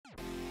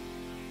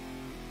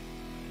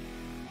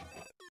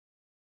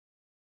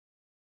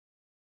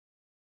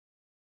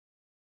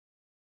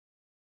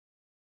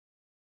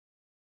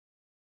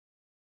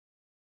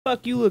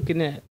Fuck you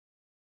looking at,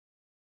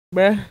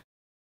 bruh?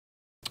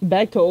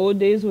 Back to old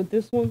days with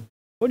this one?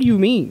 What do you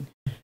mean?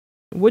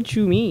 What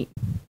you mean?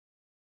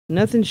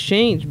 Nothing's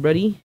changed,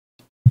 buddy.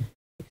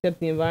 Except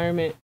the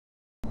environment.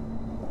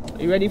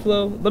 Are you ready,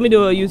 Flo? Let me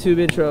do a YouTube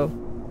intro.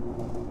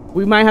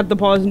 We might have to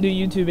pause and do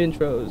YouTube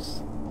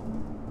intros.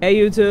 Hey,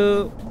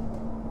 YouTube.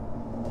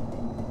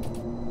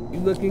 You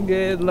looking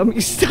good? Let me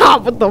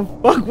stop. What the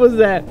fuck was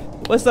that?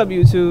 What's up,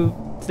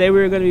 YouTube? Today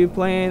we're going to be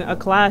playing a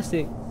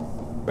classic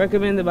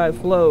recommended by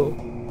Flo.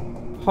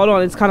 Hold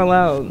on, it's kind of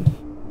loud.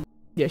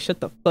 Yeah,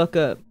 shut the fuck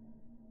up.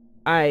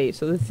 Alright,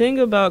 so the thing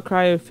about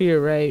Cry of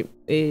Fear, right,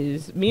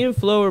 is me and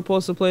Flo were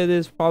supposed to play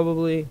this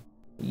probably,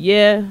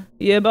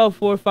 about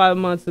 4 or 5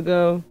 months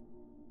ago.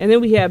 And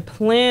then we had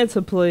planned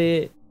to play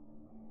it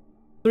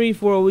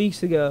 3-4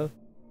 weeks ago.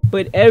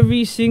 But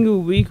every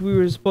single week we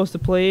were supposed to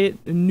play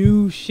it,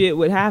 new shit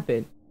would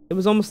happen. It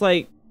was almost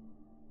like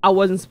I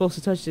wasn't supposed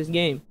to touch this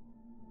game,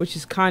 which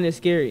is kind of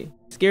scary.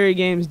 Scary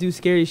games do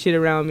scary shit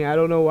around me. I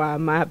don't know why. I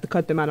might have to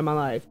cut them out of my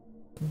life.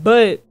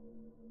 But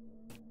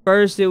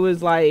first it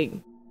was like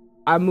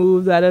I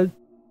moved out of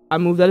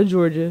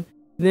Georgia.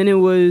 Then it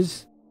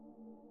was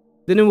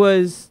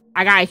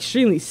I got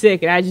extremely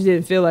sick and I just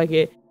didn't feel like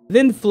it.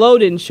 Then Flo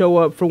didn't show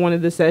up for one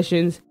of the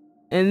sessions.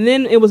 And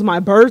then it was my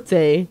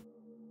birthday.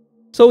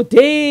 So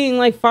dang,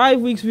 like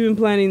 5 weeks we've been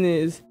planning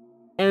this.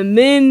 And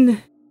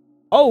then,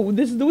 oh,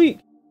 this is the week.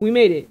 We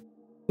made it.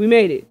 We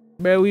made it,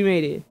 bro. We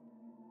made it.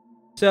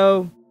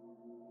 So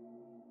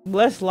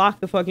let's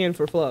lock the fuck in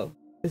for Flo,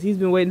 because he's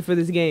been waiting for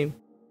this game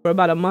for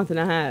about a month and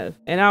a half.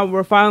 And now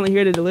we're finally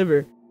here to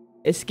deliver.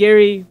 It's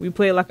scary. We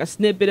played like a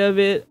snippet of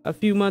it a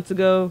few months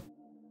ago.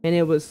 And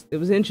it was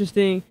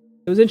interesting.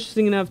 It was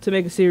interesting enough to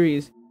make a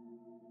series.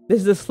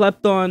 This is a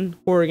slept on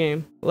horror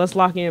game. Let's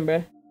lock in,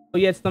 bro. Oh,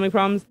 you had stomach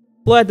problems?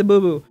 Flo at the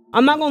boo-boo.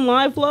 I'm not gonna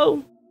lie,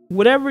 Flo.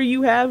 Whatever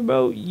you have,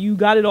 bro, you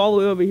got it all the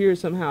way over here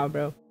somehow,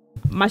 bro.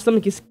 My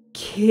stomach is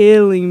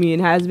killing me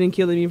and has been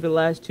killing me for the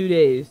last 2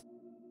 days.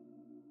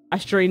 I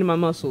strained my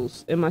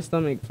muscles in my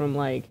stomach from,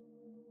 like,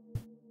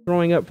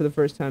 throwing up for the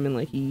first time in,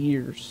 like,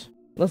 years.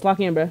 Let's lock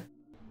in, bro.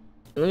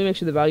 Let me make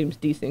sure the volume's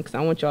decent, because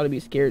I want y'all to be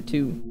scared,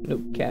 too.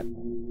 Nope, cap.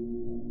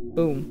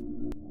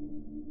 Boom.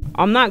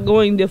 I'm not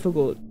going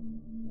difficult.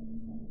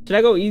 Should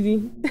I go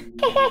easy?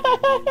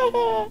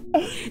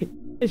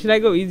 Should I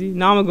go easy?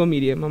 No, I'm gonna go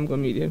medium. I'm gonna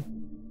go medium.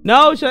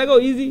 No, should I go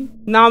easy?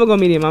 No, I'm gonna go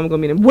medium. I'm gonna go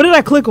medium. What did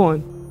I click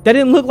on? That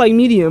didn't look like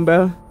medium,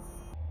 bro.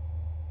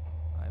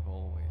 I've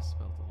always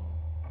felt alone.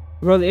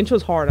 Bro, the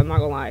intro's hard. I'm not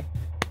gonna lie.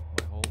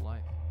 My whole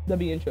life.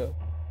 W intro.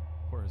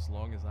 For as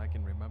long as I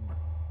can remember.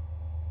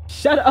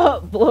 Shut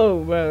up,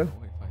 Flo, bro. I don't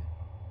know if I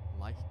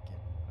like it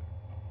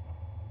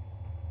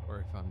or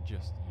if I'm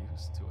just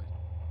used to it.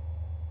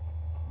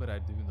 But I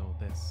do know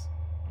this.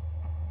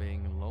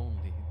 Being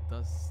lonely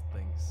does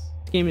things.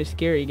 This game is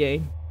scary,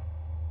 gang.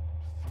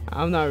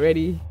 I'm not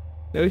ready.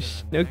 No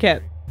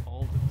cap.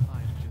 All the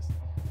time, just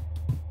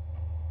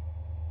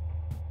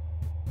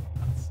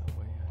cuts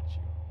away at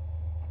you.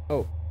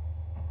 Oh.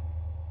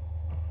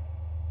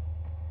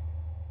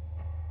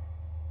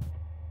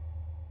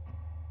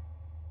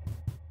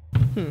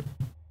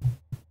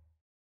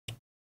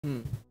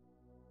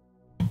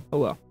 Oh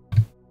well.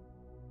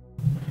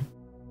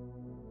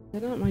 Is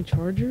that not my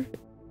charger?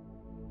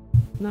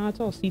 Nah, it's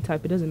all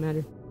C-type. It doesn't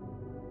matter.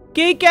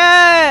 Kitty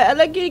cat! I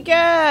like kitty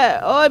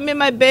cat! Oh, I met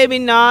my baby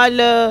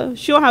Nala.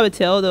 She don't have a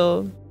tail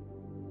though.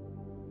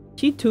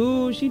 She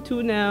two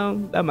now.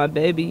 That's my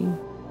baby.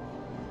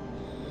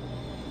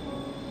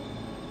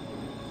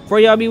 For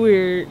y'all be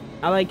weird,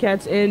 I like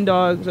cats and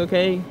dogs,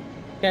 okay?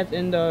 Cats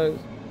and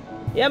dogs.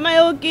 Yeah, my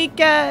old kitty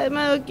cat,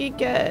 my old kitty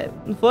cat.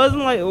 Flo's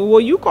like, well,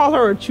 you call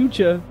her a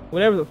chucha,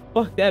 whatever the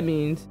fuck that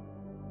means.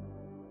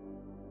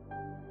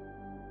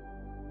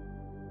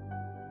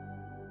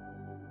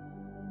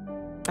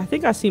 I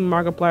think I seen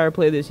Markiplier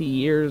play this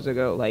years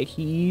ago, like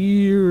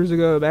years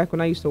ago, back when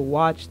I used to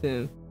watch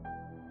them.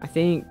 I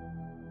think.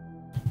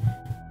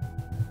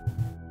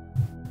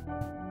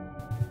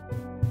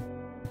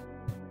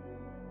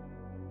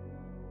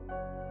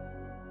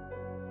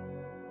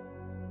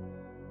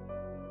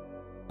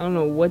 I don't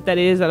know what that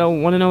is. I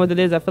don't want to know what it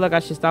is. I feel like I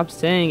should stop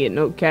saying it.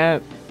 No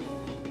cap.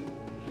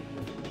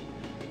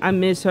 I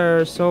miss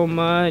her so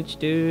much,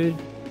 dude.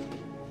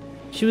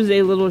 She was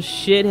a little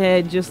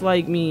shithead just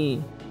like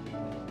me.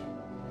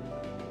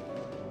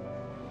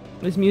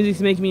 This music's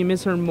making me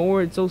miss her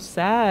more. It's so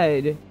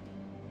sad.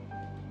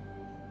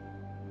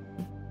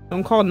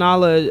 Don't call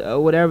Nala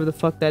whatever the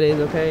fuck that is,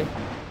 okay?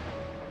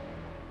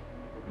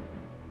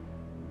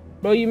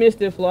 Bro, you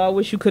missed it, Flo. I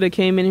wish you could have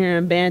came in here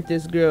and banned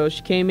this girl.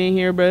 She came in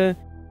here, bro,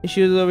 and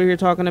she was over here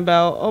talking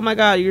about, oh my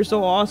god, you're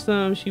so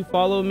awesome. She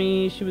followed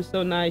me. She was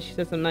so nice. She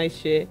said some nice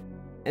shit.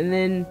 And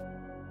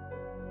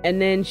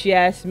then she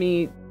asked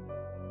me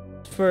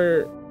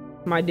for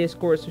my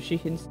Discord so she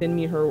can send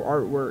me her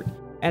artwork.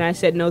 And I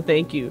said, no,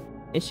 thank you.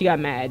 And she got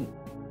mad.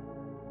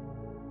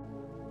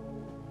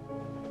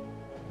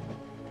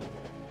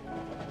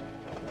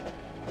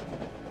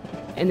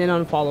 And then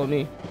unfollowed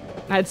me.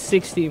 I had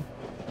 60.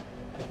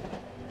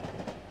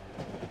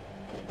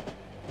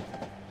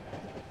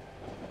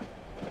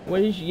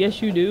 What is?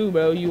 Yes, you do,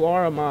 bro. You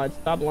are a mod.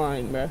 Stop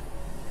lying, bro.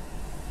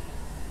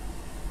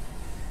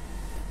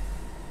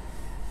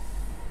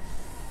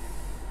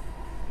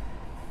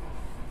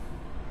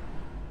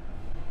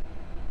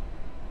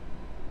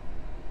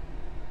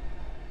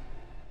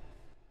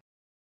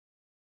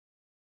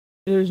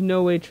 There's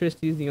no way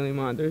Tristy's the only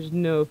mod. There's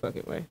no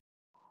fucking way.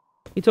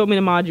 He told me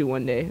to mod you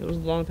one day. It was a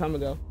long time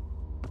ago.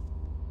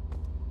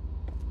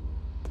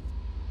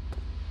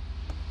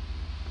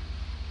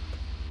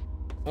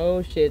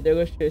 Oh shit, there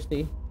goes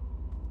Tristy.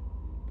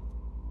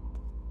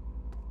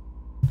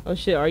 Oh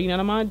shit, are you not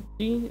a mod,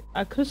 G?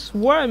 I could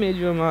swear I made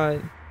you a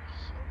mod.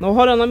 No,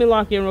 hold on, let me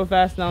lock you in real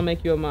fast and I'll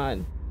make you a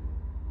mod.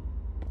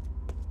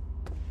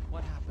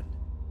 What happened?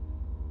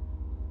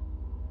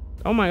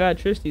 Oh my god,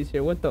 Tristy's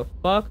here. What the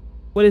fuck?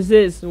 What is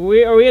this? Are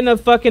we in a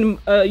fucking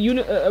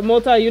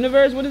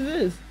multi-universe? What is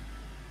this?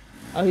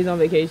 Oh, he's on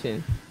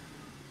vacation.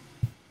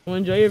 Well,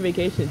 enjoy your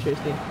vacation,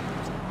 Tristy.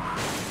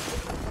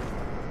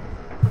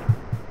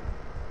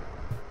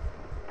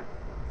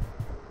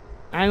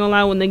 I ain't gonna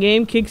lie, when the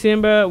game kicks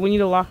in, bro, we need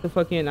to lock the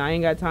fuck in. I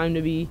ain't got time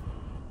to be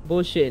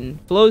bullshitting.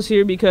 Flo's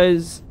here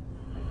because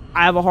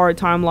I have a hard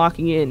time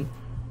locking in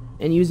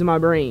and using my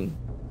brain.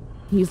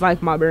 He's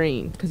like my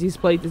brain because he's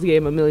played this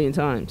game a million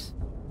times.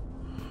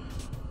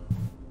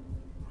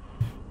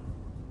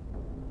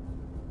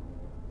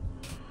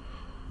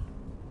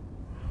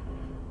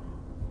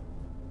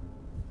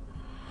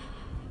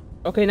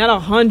 Okay, not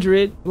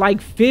 100,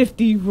 like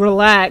 50.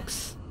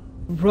 Relax.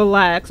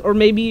 Relax. Or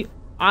maybe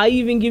I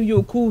even give you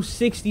a cool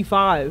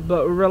 65,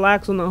 but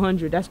relax on the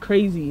 100. That's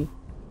crazy.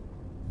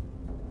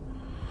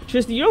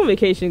 Tristan, you're on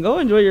vacation. Go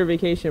enjoy your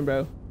vacation,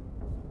 bro.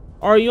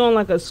 Or are you on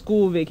like a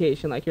school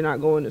vacation, like you're not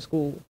going to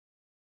school?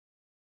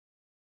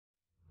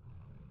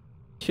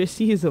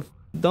 Tristan is a...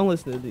 Don't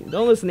listen to these.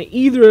 Don't listen to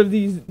either of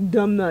these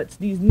dumb nuts.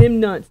 These nim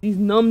nuts. These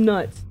numb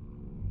nuts.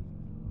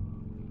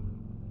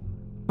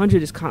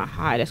 100 is kind of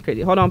high. That's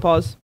crazy. Hold on,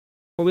 pause.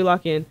 Before we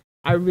lock in.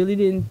 I really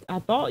didn't... I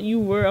thought you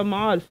were a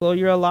mod, Flo.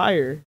 You're a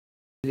liar.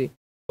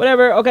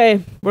 Whatever.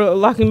 Okay. We're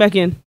locking back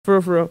in. For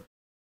real, for real.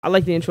 I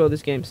like the intro of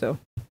this game, so...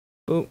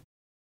 Boom.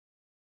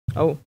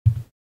 Oh.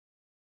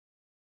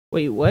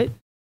 Wait, what?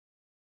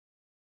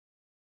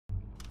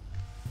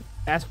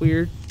 That's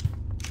weird.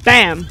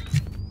 Bam!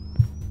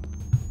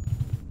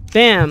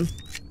 Bam!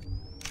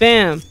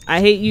 Bam! I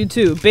hate you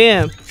too.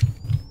 Bam!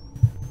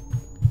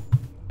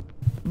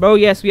 Bro,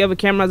 yes, we have a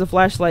camera as a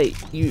flashlight.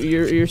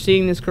 You're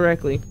seeing this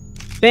correctly.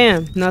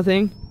 Bam!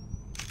 Nothing.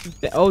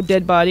 Oh,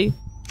 dead body.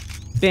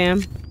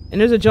 Bam. And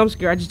there's a jump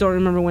scare. I just don't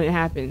remember when it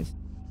happens.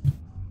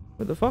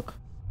 What the fuck?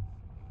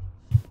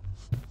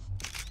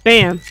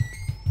 Bam!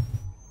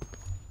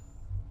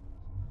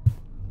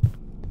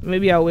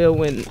 Maybe I will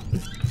win.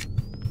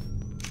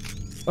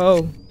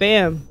 Oh,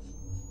 bam.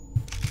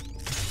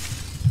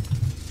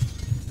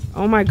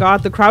 Oh my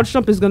god, the crouch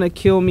jump is gonna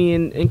kill me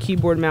in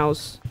keyboard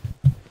mouse.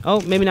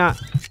 Oh, maybe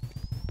not.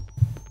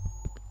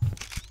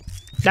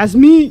 That's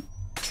me!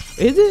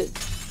 Is it?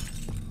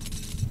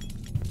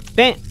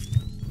 Bam!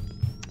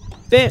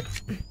 Bam!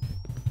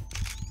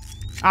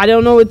 I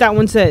don't know what that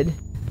one said.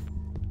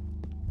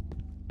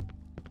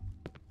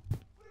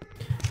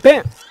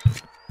 Bam!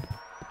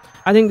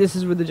 I think this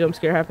is where the jump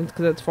scare happens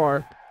because that's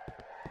far.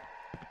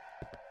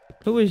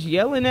 Who is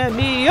yelling at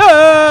me?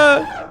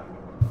 Ah!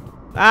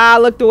 I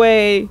looked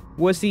away,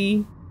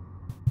 wussy.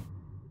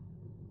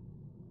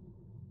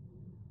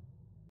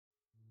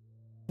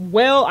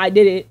 Well, I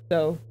did it,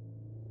 so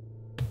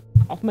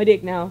off my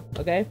dick now,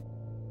 okay?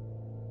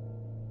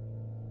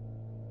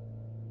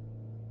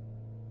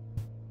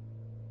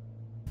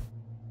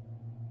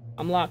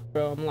 I'm locked,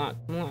 bro. I'm locked.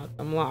 I'm locked.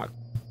 I'm locked.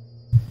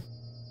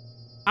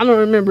 I don't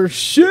remember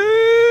shit.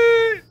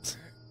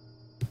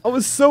 I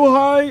was so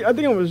high. I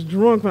think I was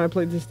drunk when I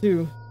played this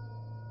too.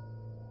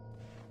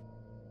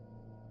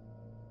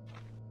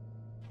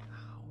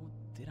 How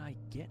did I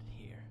get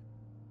here?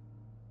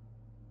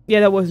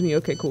 Yeah, that was me.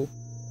 Okay, cool.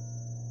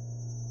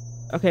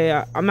 Okay,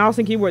 I'm mouse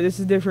and keyboard. This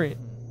is different.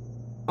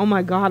 Oh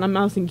my god, I'm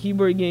mouse and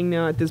keyboard gang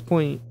now at this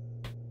point.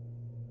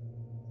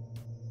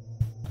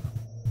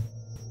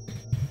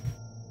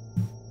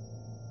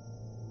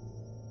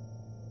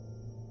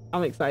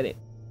 I'm excited.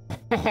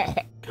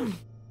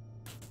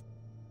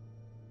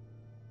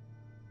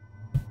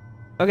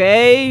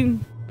 Okay.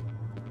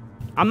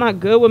 I'm not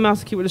good with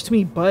mouse and keyboard. There's too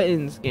many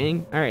buttons,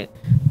 gang. Alright.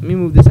 Let me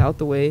move this out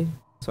the way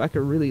so I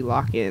can really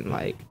lock in.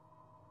 Like,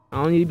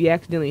 I don't need to be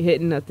accidentally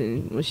hitting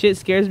nothing. When shit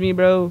scares me,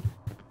 bro,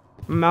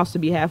 my mouse to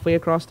be halfway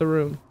across the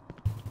room.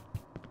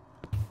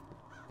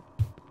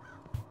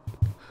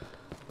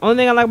 Only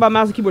thing I like about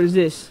mouse and keyboard is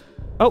this.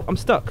 Oh, I'm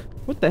stuck.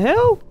 What the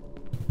hell?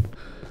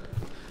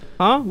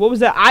 Huh? What was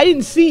that? I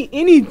didn't see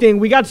anything.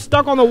 We got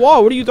stuck on the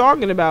wall. What are you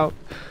talking about?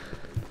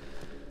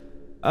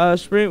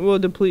 Sprint will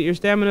deplete your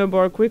stamina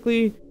bar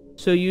quickly,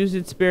 so use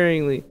it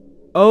sparingly.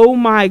 Oh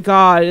my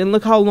god. And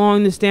look how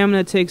long the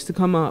stamina takes to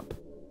come up.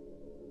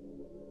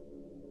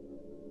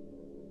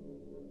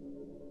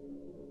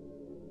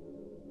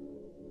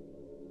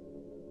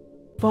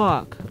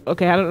 Fuck.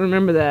 Okay, I don't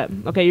remember that.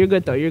 Okay, you're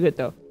good though. You're good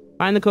though.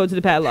 Find the code to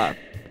the padlock.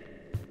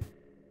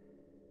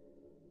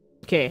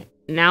 Okay,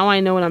 now I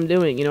know what I'm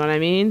doing. You know what I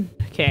mean?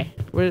 Okay,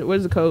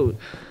 where's the code?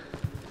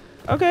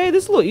 Okay,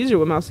 this is a little easier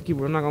with mouse and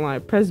keyboard. I'm not gonna lie.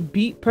 Press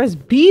B. Press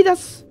B.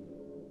 That's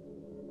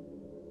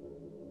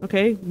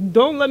okay.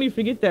 Don't let me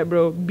forget that,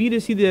 bro. B to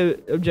see the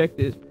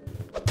objective.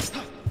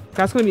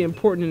 That's gonna be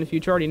important in the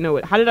future. I already know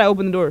it. How did I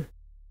open the door? Did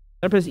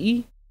I press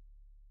E?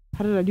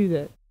 How did I do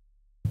that?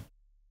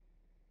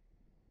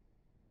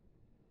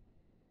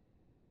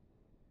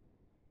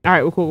 All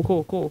right, well,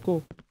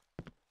 cool.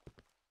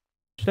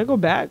 Should I go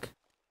back?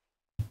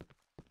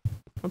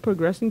 I'm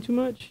progressing too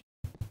much.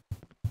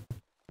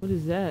 What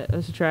is that?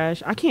 That's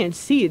trash. I can't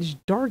see. It's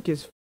dark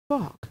as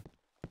fuck.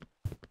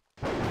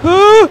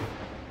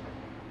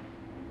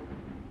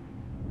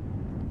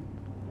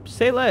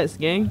 Say less,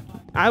 gang.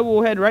 I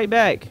will head right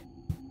back.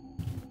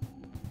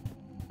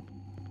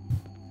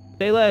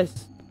 Say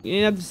less. You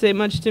didn't have to say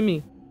much to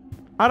me.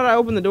 How did I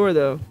open the door,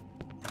 though?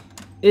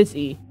 It's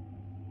E.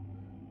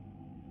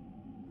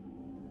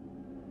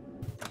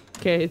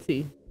 Okay, it's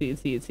E.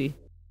 It's E.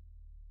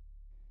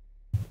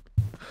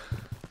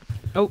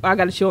 Oh, I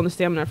gotta chill on the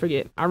stamina. I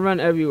forget. I run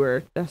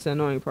everywhere. That's the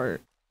annoying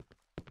part.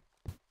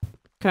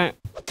 Can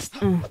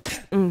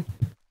I?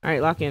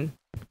 Alright, lock in.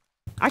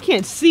 I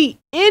can't see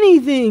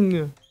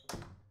anything!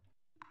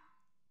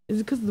 Is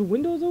it because the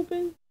window's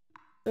open?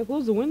 Did I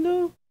close the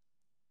window?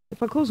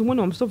 If I close the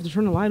window, I'm still have to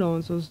turn the light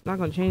on, so it's not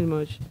gonna change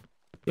much.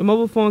 Your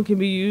mobile phone can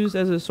be used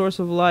as a source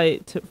of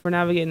light for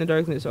navigating the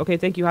darkness. Okay,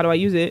 thank you. How do I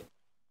use it?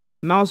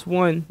 Mouse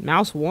 1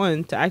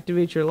 to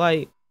activate your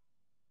light.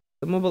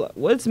 The mobile.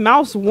 What's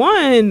mouse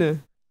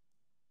 1?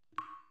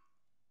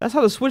 That's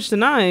how to switch to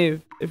knife.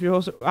 If you're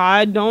holding.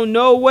 I don't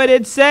know what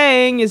it's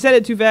saying. It said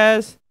it too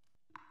fast.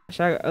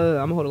 I'm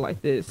gonna hold it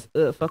like this.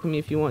 Fuck with me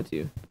if you want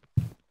to.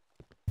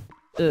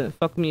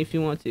 Fuck with me if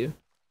you want to.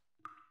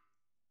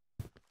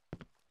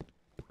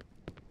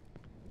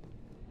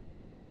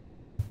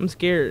 I'm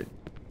scared.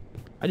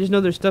 I just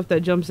know there's stuff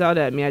that jumps out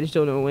at me. I just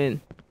don't know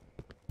when.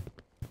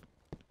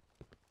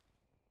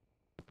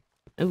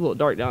 It's a little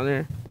dark down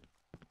there.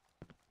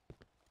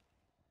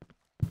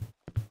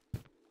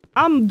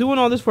 I'm doing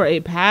all this for a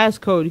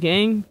passcode,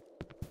 gang.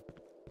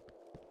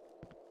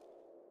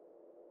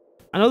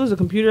 I know there's a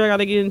computer I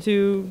gotta get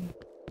into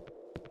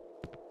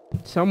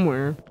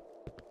somewhere.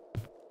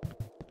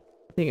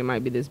 I think it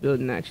might be this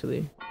building,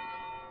 actually.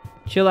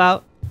 Chill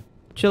out.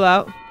 Chill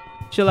out.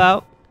 Chill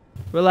out.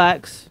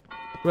 Relax.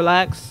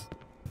 Relax.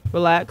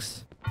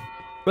 Relax.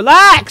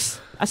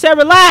 Relax! I said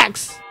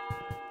relax!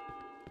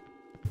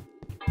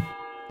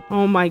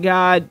 Oh my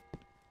god.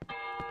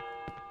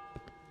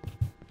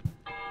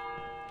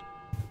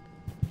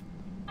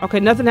 Okay,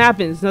 nothing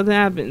happens. Nothing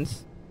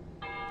happens.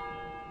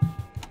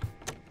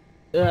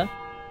 Okay,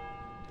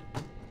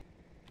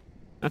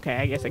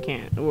 I guess I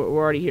can't. We're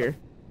already here.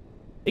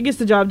 It gets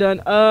the job done.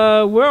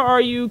 Where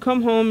are you?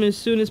 Come home as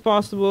soon as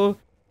possible.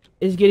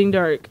 It's getting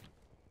dark.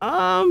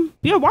 Yeah,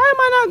 why am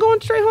I not going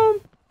straight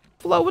home?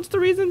 Flo, what's the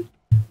reason?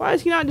 Why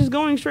is he not just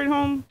going straight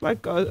home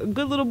like a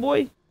good little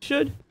boy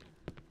should?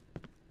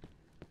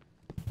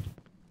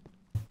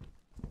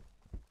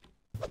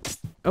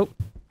 Oh,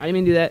 I didn't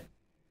mean to do that.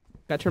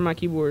 Gotta turn my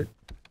keyboard.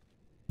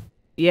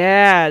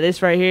 Yeah,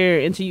 this right here.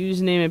 Enter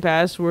username and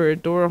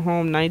password. Door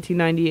home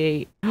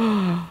 1998.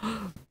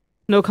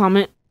 No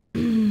comment.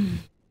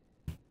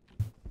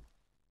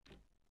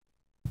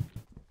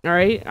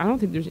 Alright, I don't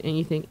think there's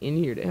anything in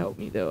here to help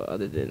me though,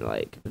 other than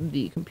like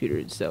the computer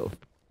itself.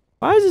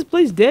 Why is this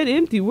place dead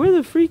empty? Where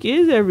the freak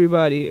is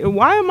everybody? And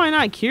why am I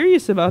not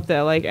curious about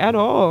that, like, at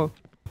all?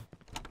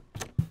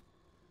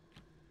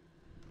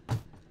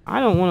 I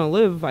don't want to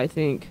live, I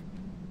think.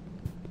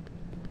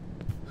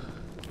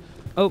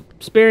 Oh,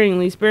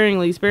 sparingly,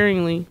 sparingly,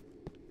 sparingly.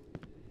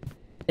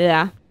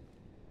 Yeah.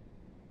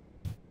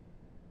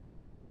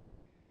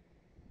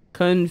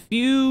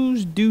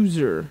 Confused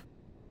doozer.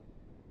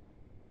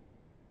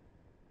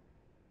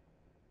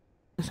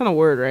 That's not a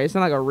word, right? It's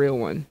not like a real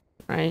one,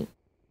 right?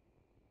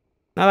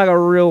 Not like a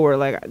real word.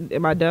 Like,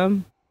 am I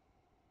dumb?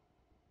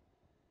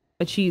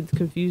 Achieved.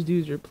 Confused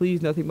doozer.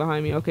 Please, nothing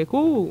behind me. Okay,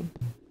 cool.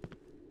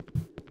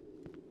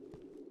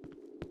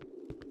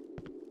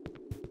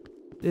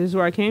 This is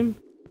where I came?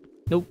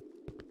 Nope.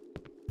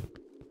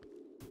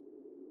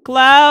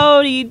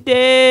 Cloudy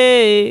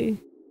day.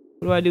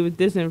 What do I do with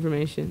this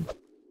information?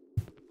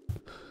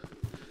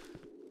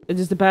 It's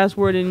just the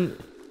password and...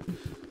 I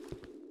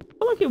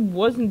feel like it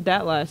wasn't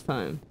that last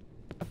time.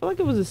 I feel like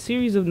it was a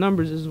series of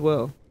numbers as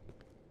well.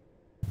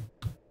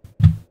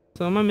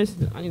 So am I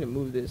missing? I need to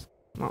move this.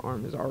 My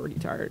arm is already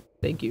tired.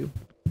 Thank you.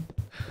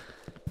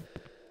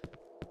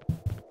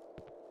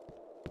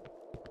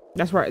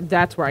 That's where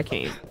I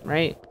came,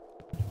 right?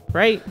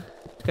 Right?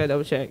 Just gotta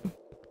double check.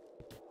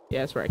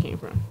 Yeah, that's where I came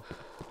from.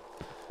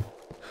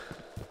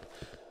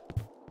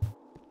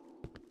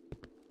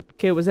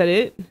 Okay, was that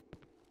it?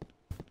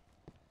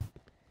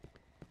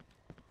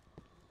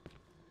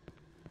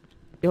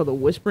 Yo, the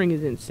whispering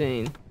is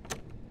insane.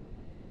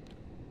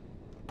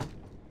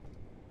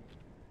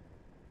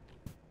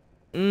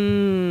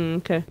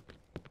 Okay.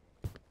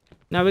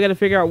 Now we gotta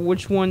figure out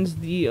which one's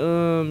the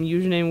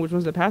username, which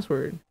one's the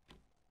password.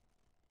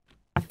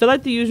 I feel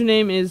like the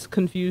username is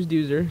confused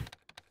user.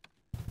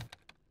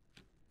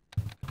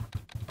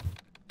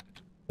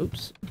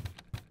 Oops.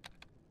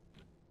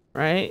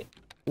 Right?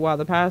 While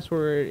the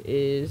password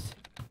is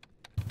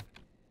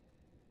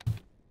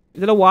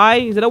it a Y?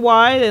 Is it a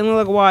Y? It doesn't look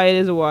like a Y. It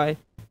is a Y.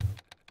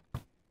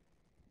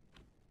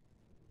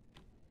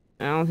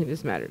 I don't think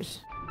this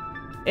matters.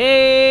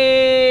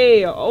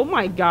 Hey! Oh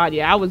my god,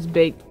 yeah, I was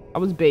baked. I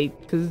was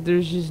baked because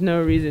there's just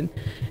no reason.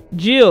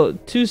 Jill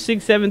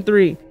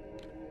 2673.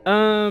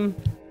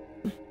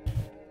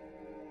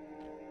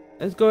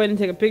 Let's go ahead and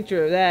take a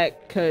picture of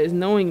that, because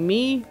knowing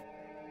me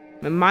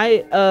and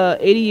my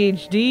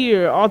ADHD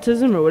or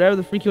autism or whatever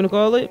the freak you want to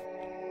call it,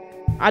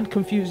 I'd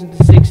confuse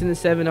the 6 and the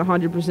 7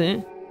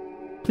 100%.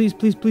 Please,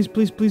 please, please,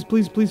 please, please,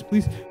 please, please,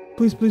 please,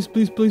 please, please,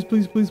 please, please,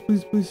 please, please,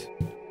 please, please.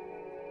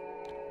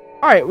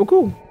 All right, well,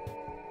 cool.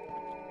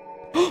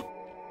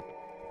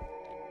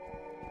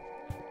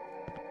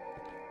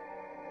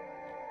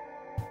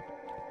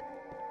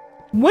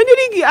 When did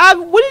he?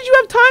 When did you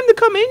have time to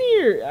come in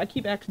here? I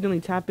keep accidentally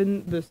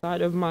tapping the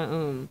side of my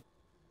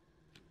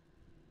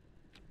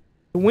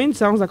The wind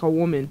sounds like a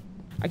woman.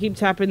 I keep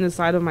tapping the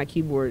side of my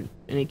keyboard,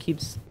 and it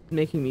keeps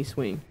making me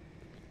swing.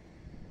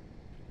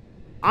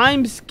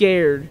 I'm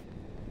scared.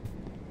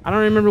 I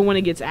don't remember when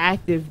it gets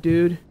active,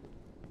 dude.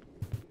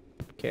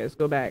 Okay, let's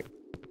go back.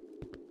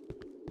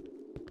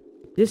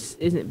 This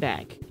isn't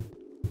back.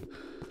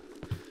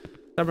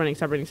 Stop running,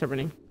 stop running, stop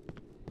running.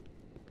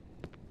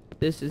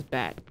 This is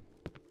back.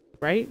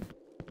 Right?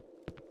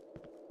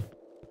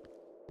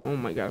 Oh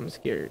my god, I'm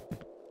scared.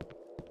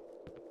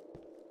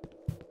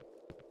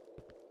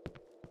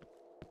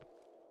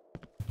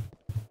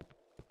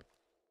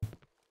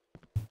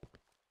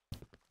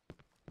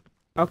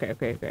 Okay,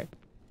 okay, okay.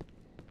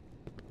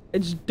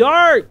 It's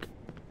dark!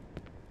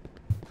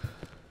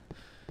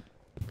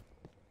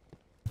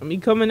 Me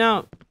coming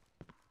out.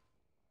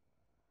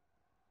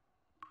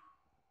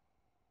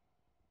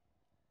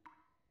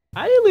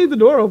 I didn't leave the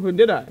door open,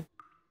 did I?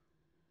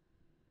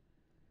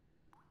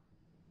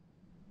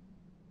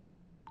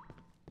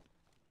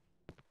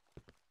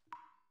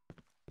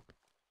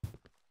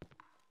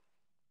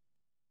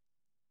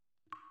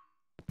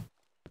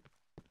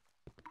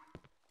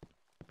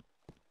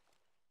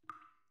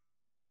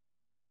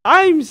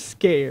 I'm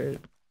scared.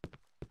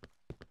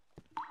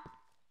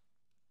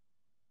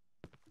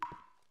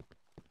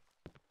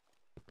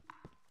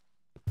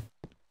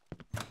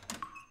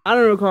 I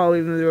don't recall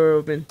leaving the door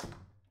open.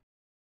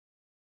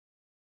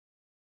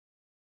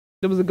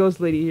 There was a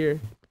ghost lady here.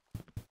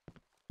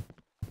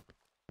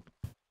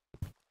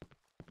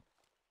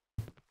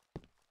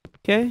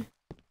 Okay.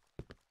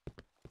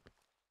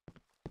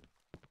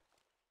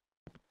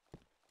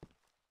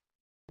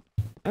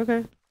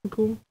 Okay,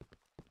 cool.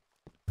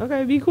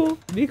 Okay, be cool.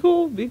 Be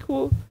cool. Be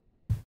cool.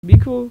 Be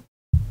cool.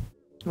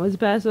 What's the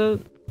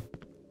password?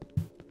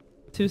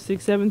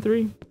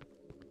 2673.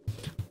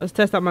 Let's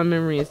test out my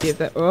memory and see if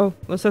that. Oh,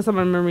 let's test out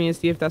my memory and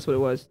see if that's what it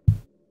was.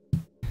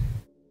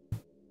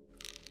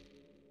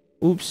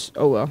 Oops.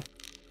 Oh well.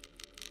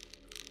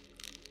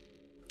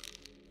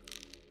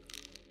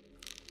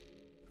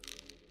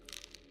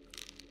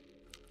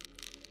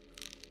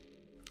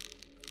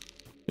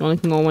 You only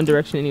can go in one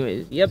direction,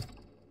 anyways. Yep.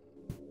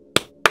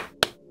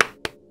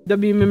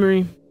 W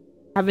memory.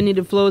 Haven't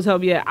needed Flow's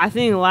help yet. I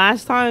think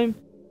last time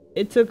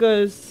it took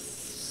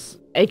us,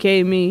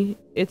 aka me,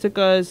 it took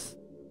us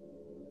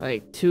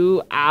like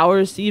 2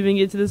 hours to even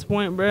get to this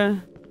point,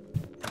 bruh.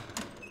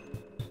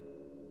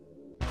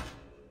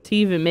 To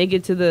even make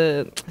it to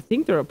the, I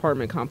think their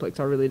apartment complex.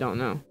 I really don't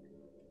know.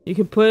 You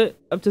can put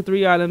up to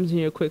 3 items in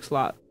your quick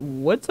slot.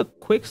 What's a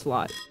quick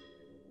slot?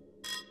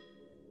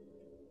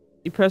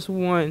 You press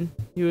 1,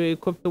 you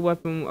equip the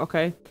weapon.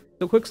 Okay,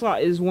 the quick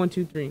slot is 1,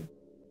 2, 3.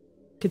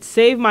 Could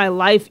save my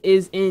life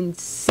is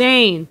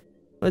insane.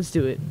 Let's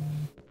do it.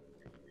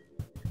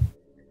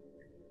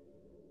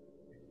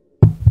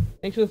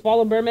 Thanks for the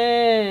follow,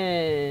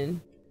 Berman.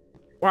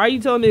 Why are you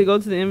telling me to go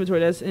to the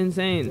inventory? That's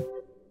insane.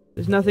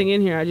 There's nothing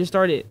in here. I just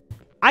started.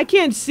 I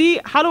can't see.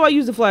 How do I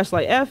use the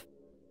flashlight? F.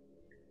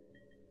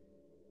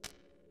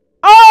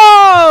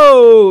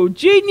 Oh,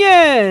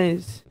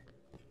 genius.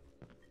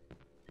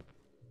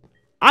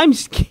 I'm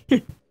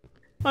scared.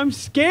 I'm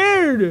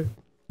scared.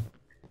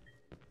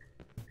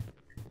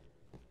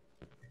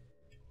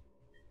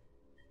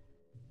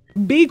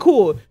 Be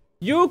cool.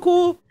 You're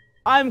cool.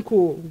 I'm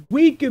cool.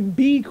 We could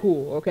be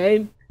cool,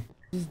 okay?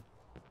 Just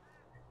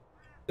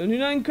don't do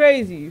nothing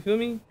crazy. You feel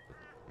me?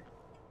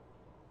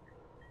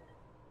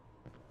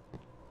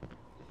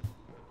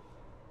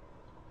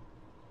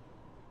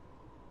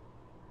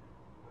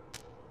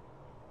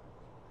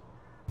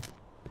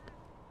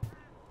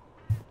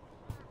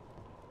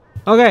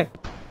 Okay.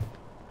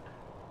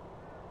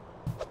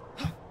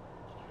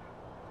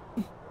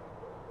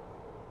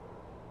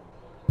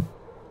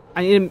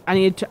 I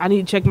need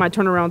to check my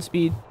turnaround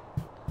speed.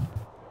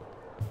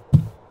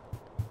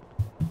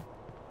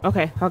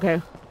 Okay,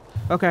 okay.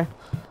 Okay.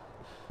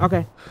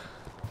 Okay.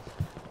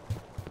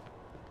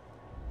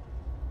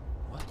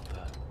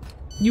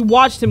 You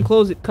watched him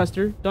close it,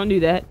 Custer. Don't do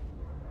that.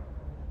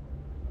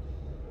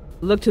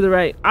 Look to the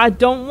right. I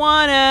don't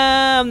wanna.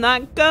 I'm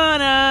not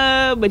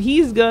gonna. But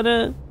he's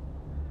gonna.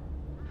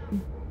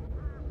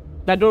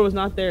 That door was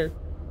not there.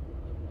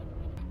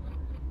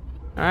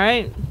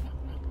 Alright.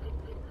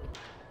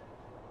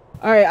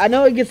 Alright, I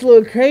know it gets a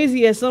little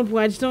crazy at some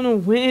point. I just don't know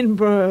when,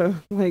 bro.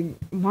 Like,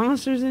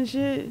 monsters and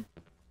shit.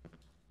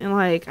 And,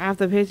 like, I have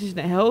to pay attention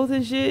to health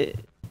and shit.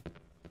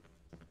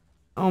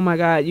 Oh my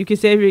god. You can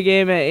save your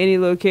game at any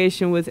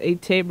location with a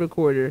tape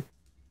recorder.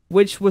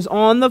 Which was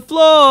on the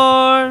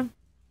floor.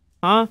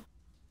 Huh?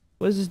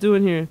 What is this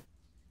doing here?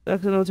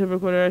 That's an old tape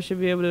recorder. I should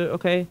be able to...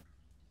 Okay.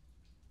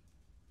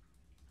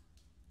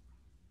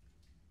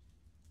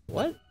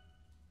 What?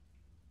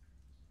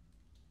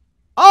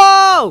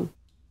 Oh!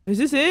 Is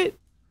this it?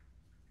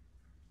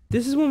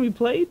 This is when we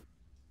played?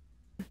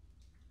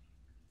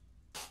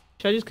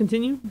 Should I just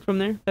continue from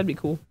there? That'd be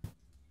cool.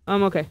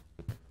 Okay.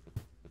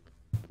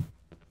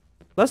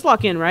 Let's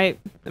lock in, right?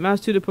 The mouse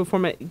 2 to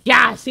perform it.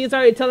 Yeah! See, it's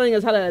already telling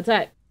us how to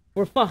attack.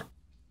 We're fucked.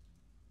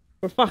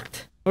 We're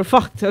fucked. We're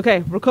fucked. Okay,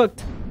 we're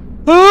cooked.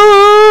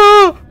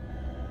 Ah!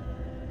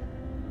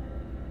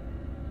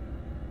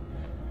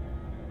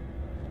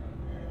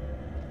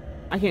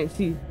 I can't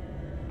see.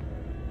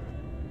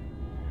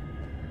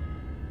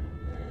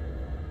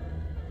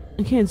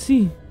 I can't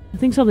see. I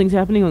think something's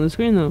happening on the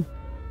screen though.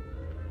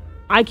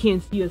 I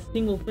can't see a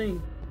single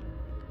thing.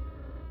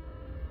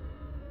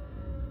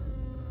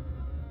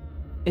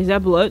 Is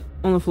that blood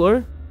on the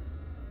floor?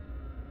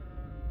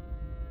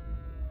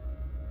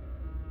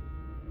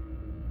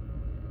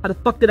 How the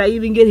fuck did I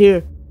even get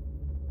here?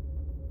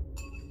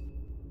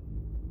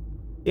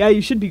 Yeah,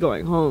 you should be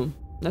going home.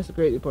 That's the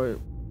crazy part.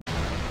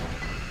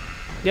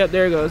 Yep,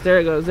 there it goes, there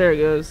it goes, there it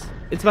goes.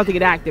 It's about to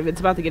get active, it's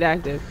about to get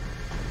active.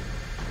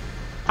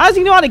 How does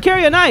he know how to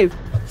carry a knife?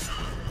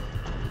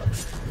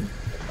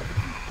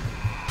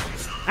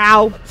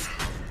 Ow.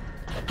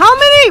 How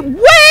many?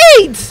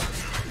 Wait!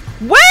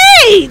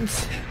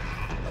 Wait!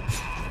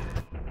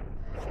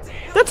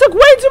 That took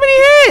way too many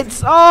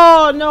hits!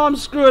 Oh no, I'm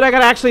screwed. I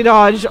gotta actually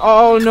dodge.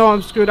 Oh no,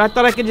 I'm screwed. I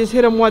thought I could just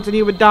hit him once and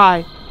he would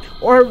die.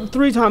 Or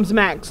 3 times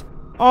max.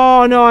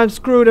 Oh no, I'm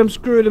screwed, I'm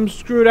screwed, I'm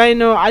screwed. I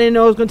didn't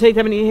know it was gonna take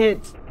that many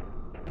hits.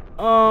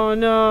 Oh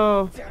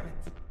no.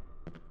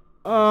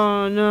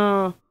 Oh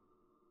no.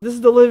 This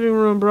is the living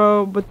room,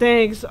 bro, but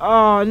thanks.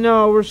 Oh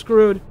no, we're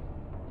screwed.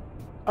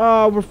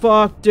 Oh, we're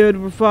fucked,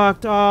 dude. We're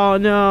fucked. Oh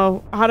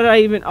no. How did I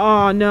even...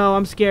 Oh no,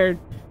 I'm scared.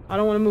 I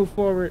don't want to move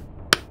forward.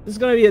 This is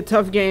gonna be a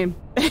tough game.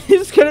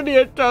 It's gonna be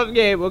a tough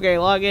game. Okay,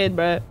 log in,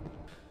 bro.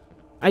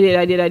 I did.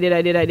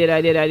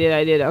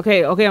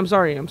 Okay, I'm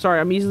sorry.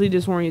 I'm easily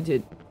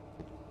disoriented.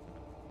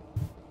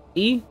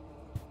 E?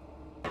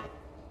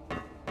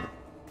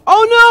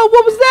 Oh no,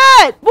 what was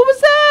that? What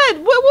was that?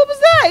 What was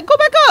that? Go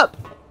back up.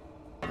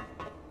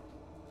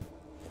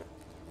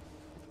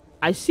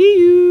 I see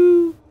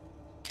you.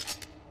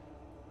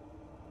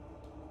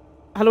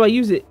 How do I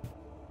use it?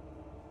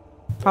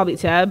 Probably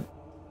tab.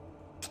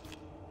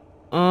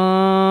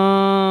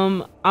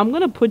 I'm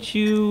gonna put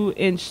you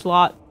in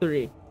slot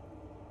 3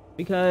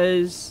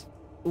 because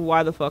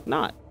why the fuck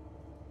not?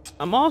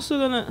 I'm also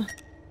gonna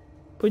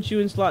put you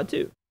in slot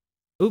 2.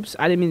 Oops,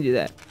 I didn't mean to do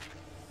that.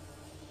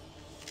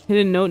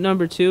 Hidden note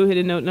number 2,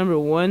 hidden note number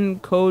 1,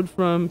 code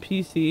from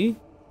PC.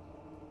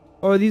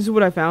 Oh, these are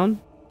what I found.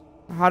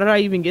 How did I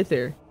even get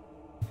there?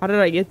 How did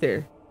I get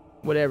there?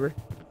 Whatever.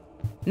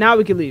 Now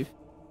we can leave.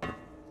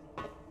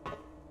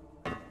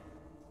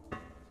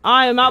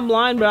 I am not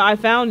blind, bro. I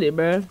found it,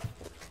 bro.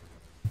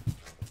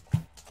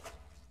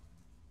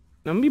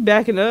 I'm gonna be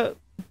backing up.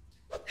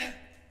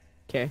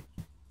 Okay.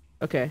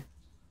 Okay.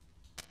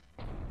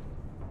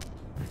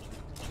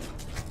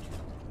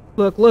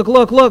 Look. Look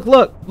him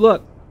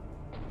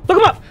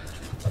up!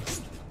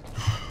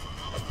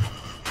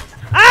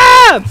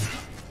 Ah!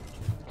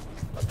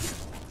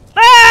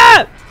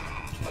 Ah!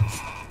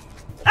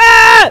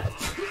 Ah!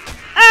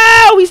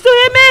 Ow! He still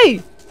hit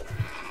me!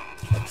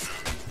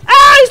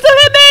 Ah! He still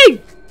hit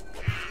me!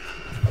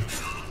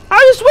 How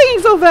are you swinging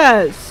so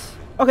fast?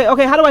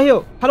 Okay, how do I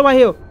heal?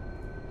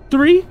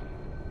 3?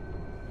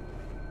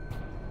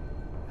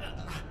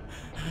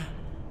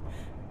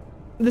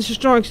 This is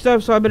strong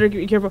stuff, so I better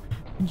be careful.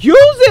 Use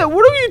it!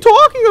 What are you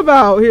talking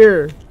about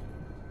here?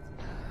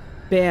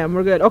 Bam,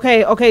 we're good.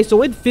 Okay,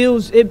 so it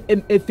fills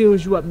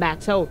you up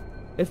max health.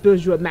 It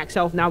fills you up max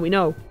health. Now we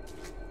know.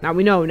 Now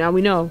we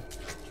know.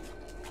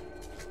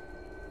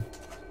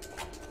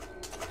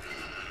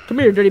 Come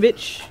here, dirty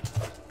bitch.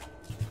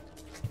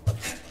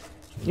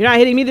 You're not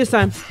hitting me this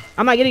time.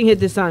 I'm not getting hit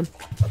this time.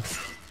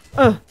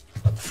 Oh,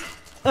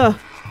 he got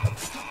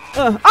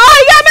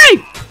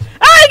me!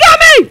 Oh, he got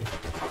me!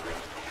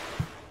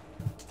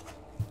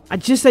 I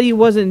just said he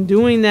wasn't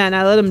doing that and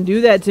I let him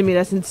do that to me.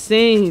 That's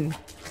insane.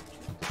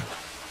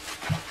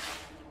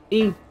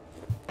 E.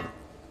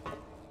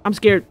 I'm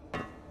scared.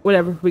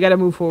 Whatever. We gotta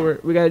move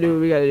forward. We gotta do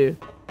what we gotta do.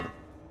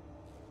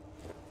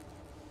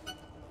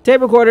 Tape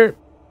recorder.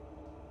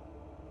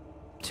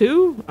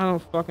 2? I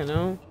don't fucking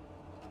know.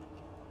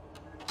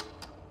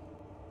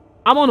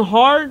 I'm on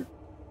hard?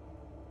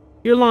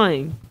 You're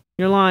lying.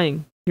 You're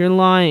lying. You're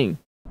lying.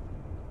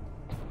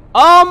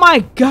 Oh my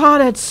god,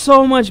 that's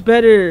so much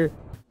better.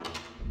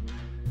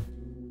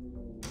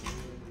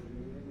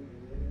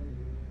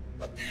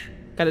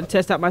 Gotta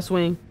test out my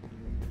swing.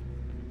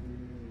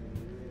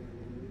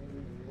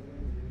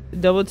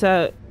 Double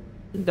tap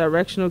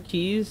directional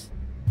keys.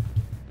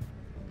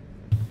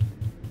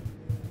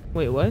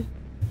 Wait, what?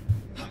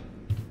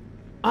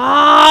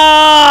 Ah!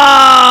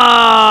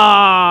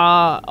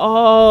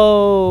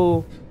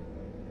 Oh!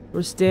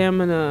 For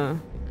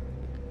stamina.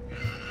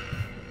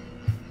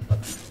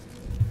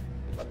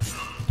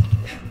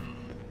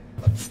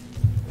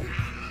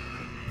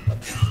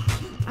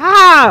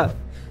 Ah!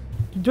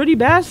 You dirty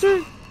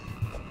bastard!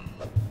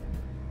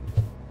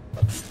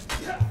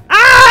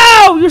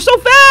 Ow! You're so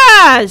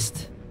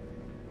fast!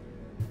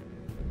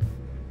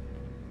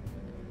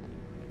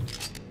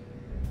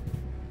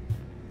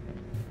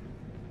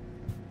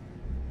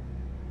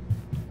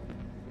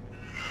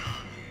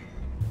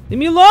 Leave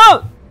me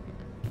alone!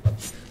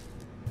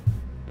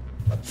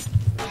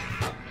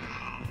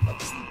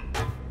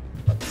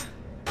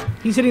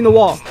 He's hitting the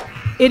wall.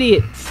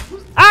 Idiot.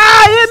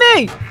 Ah, he hit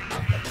me!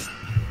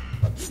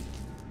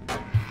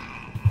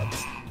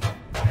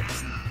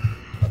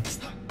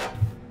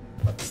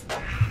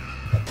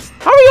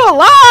 How are you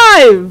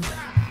alive?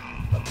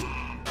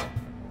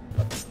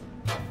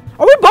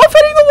 Are we both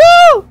hitting the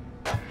wall?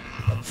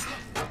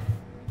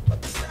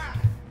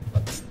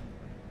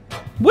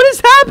 What is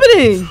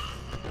happening?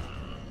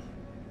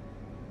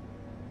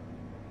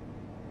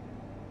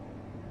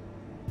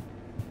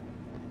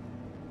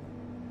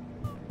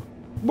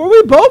 Were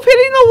we both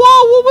hitting the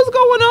wall? What was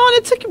going on?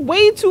 It took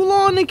way too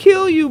long to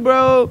kill you,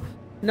 bro.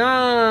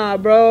 Nah,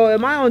 bro.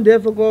 Am I on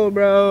difficult,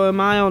 bro? Am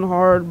I on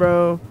hard,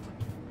 bro?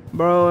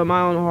 Bro, am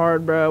I on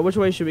hard, bro? Which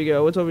way should we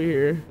go? What's over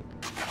here?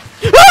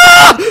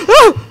 Ah!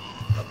 Ah!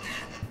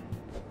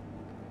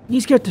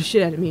 He scared the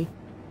shit out of me.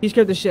 He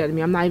scared the shit out of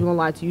me. I'm not even gonna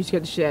lie to you. He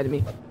scared the shit out of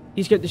me.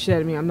 He scared the shit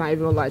out of me. I'm not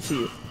even gonna lie to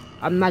you.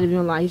 I'm not even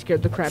gonna lie. He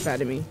scared the crap out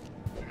of me.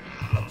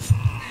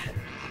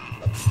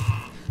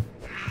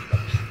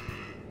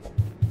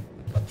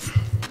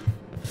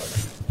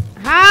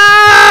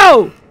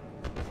 How?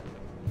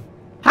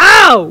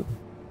 How?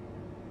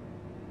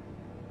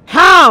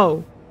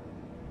 How?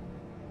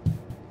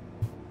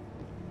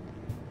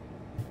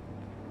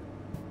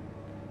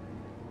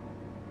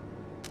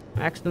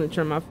 I accidentally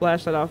turned my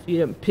flashlight off. He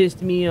done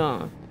pissed me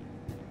off.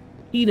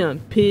 He done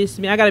pissed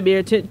me. I gotta pay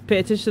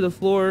attention to the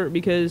floor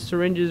because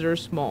syringes are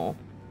small.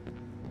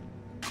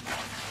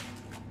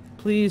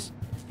 Please.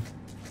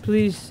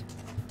 Please.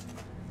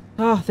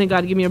 Oh, thank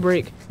God. Give me a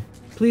break.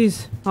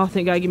 Please. Oh,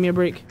 thank God. Give me a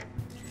break.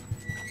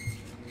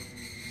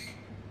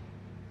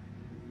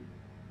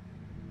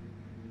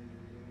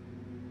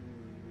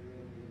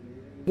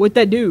 What'd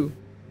that do?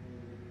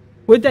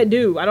 What'd that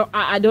do?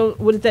 I don't,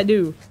 what did that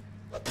do?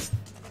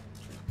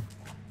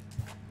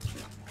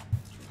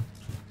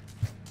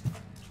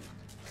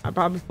 I'm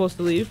probably supposed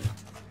to leave.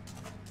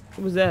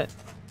 What was that?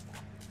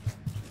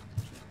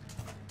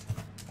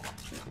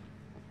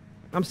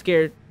 I'm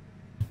scared.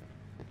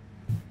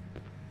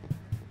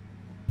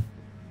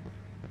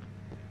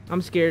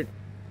 I'm scared.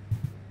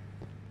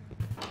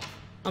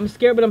 I'm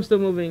scared, but I'm still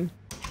moving.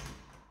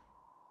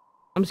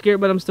 I'm scared,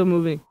 but I'm still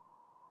moving.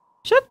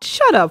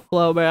 Shut up,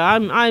 Flo, bro.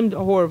 I'm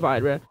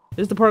horrified, bro.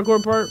 This is the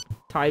parkour part?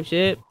 Type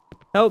shit.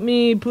 Help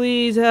me,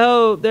 please,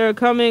 help. They're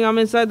coming. I'm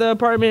inside the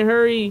apartment.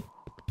 Hurry.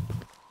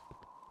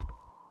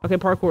 Okay,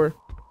 parkour.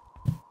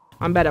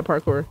 I'm bad at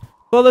parkour.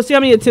 Well, let's see how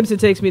many attempts it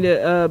takes me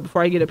to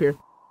before I get up here.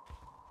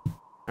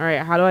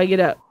 Alright, how do I get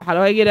up? How do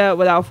I get up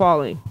without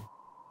falling?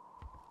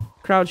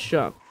 Crouch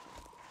jump.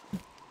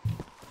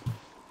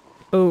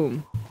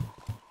 Boom.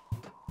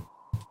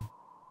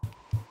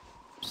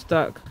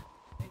 Stuck.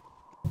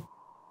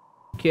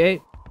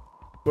 Okay.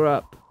 We're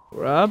up.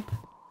 We're up.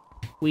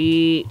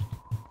 We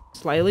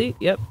slightly.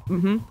 Yep.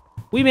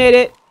 We made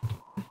it.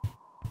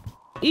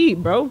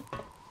 Eat, bro.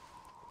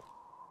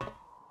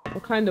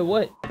 What kind of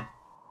what?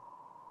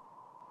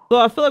 So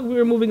I feel like we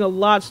were moving a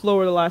lot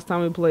slower the last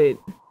time we played.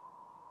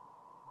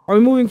 Are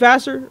we moving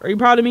faster? Are you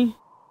proud of me?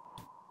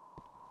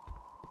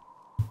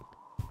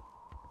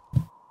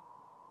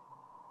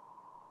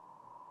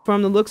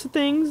 From the looks of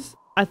things,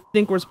 I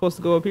think we're supposed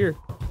to go up here.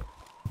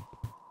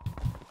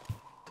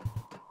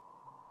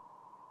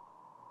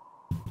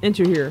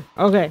 Enter here.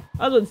 Okay,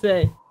 I was about to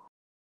say.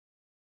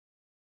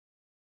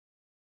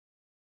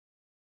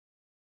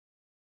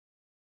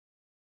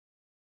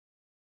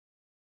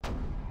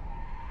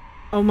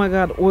 Oh my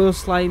god, oil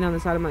sliding down the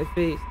side of my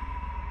face.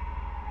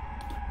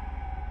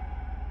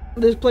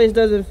 This place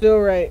doesn't feel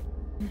right.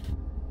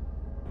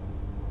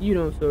 You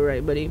don't feel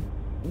right, buddy.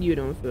 You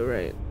don't feel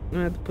right. I'm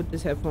gonna have to put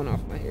this headphone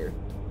off my ear.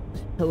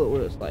 Hello,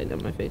 oil sliding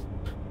down my face.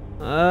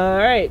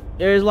 Alright,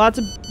 there's lots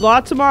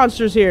of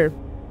monsters here.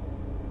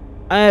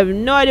 I have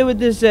no idea what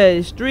this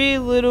says. Three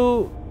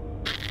little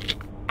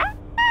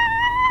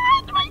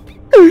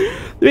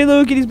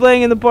kitties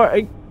playing in the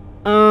park.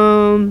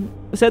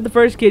 Said the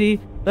first kitty.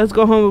 Let's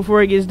go home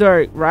before it gets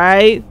dark,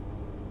 right?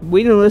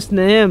 We didn't listen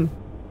to him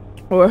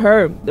or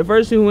her. The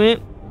first two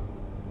went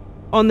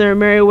on their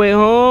merry way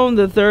home.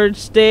 The third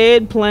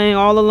stayed, playing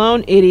all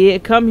alone.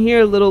 Idiot, come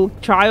here, little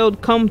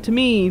child, come to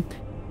me.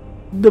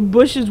 The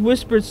bushes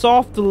whispered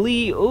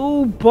softly.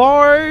 Ooh,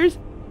 bars.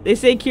 They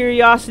say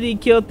curiosity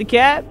killed the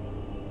cat.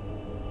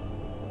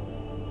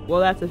 Well,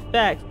 that's a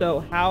fact, so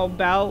how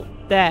about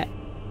that?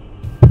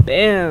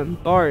 Bam,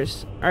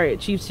 bars. Alright,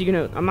 Chief Secret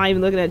Note. I'm not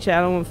even looking at chat.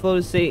 I don't want Flo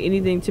to say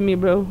anything to me,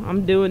 bro.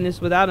 I'm doing this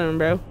without him,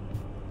 bro.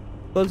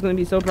 Flo's gonna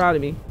be so proud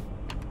of me.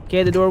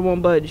 Okay, the door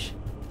won't budge.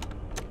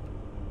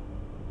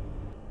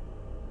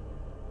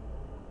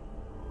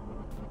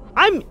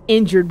 I'm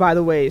injured, by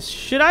the way.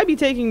 Should I be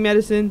taking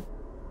medicine?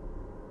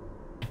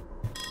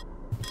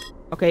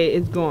 Okay,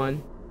 it's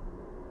gone.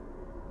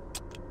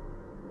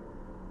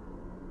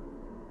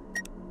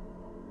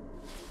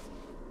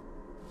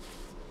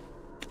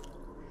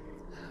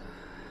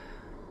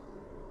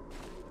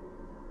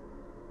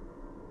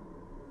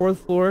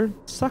 Fourth floor?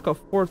 Suck a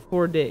fourth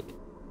floor dick.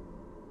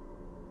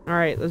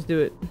 Alright, let's do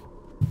it.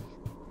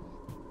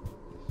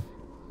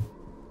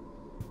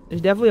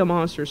 There's definitely a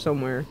monster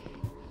somewhere.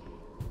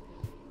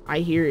 I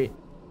hear it.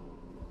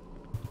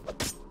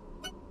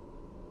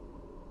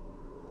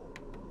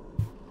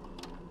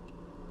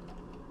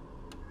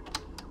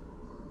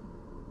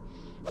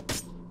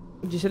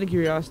 Just out of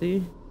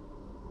curiosity.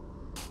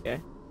 Okay.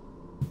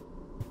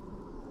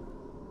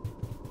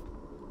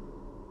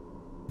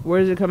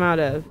 Where does it come out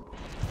of?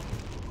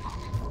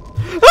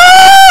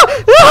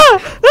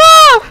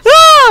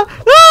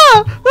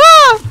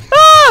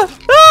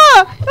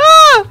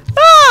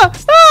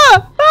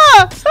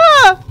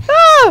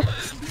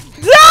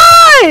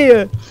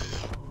 Die!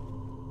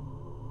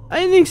 I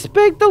didn't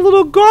expect a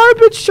little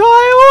garbage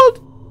child.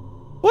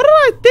 What did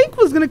I think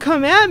was gonna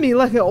come at me?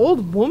 Like an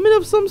old woman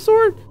of some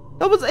sort?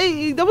 That was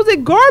a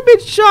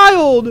garbage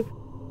child. It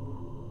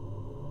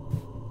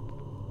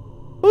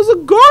was a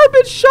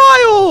garbage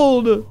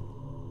child.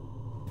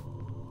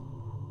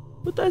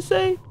 What'd I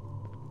say?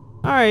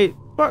 Alright,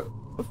 fuck.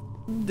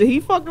 Did he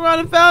fuck around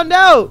and found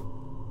out?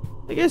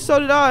 I guess so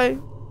did I.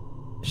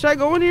 Should I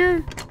go in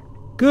here?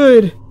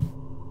 Good.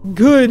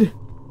 Good.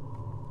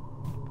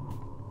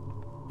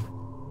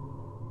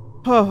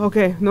 Oh,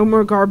 okay. No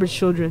more garbage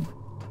children.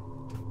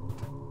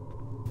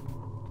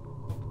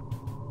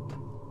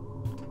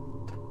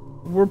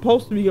 We're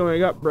supposed to be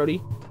going up,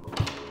 Brody.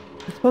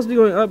 It's supposed to be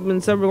going up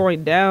instead of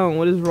going down.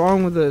 What is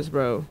wrong with us,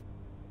 bro?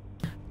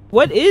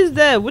 What is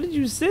that? What did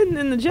you send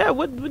in the chat?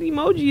 What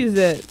emoji is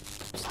that?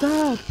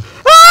 Stop.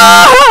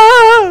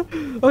 Ah!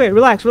 Okay,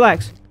 relax,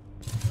 relax.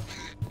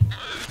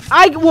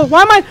 Whoa,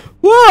 why am I?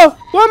 Whoa!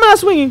 Why am I not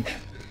swinging?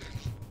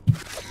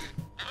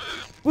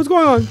 What's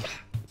going on?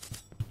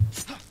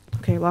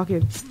 Okay, lock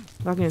in.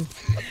 Lock in.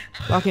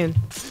 Lock in.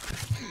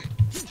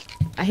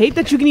 I hate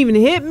that you can even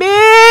hit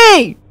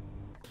me!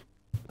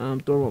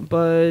 Door won't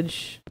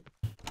budge.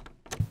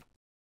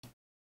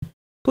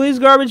 Please,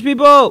 garbage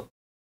people!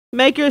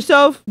 Make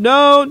yourself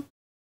known!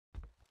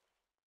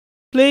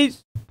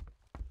 Please!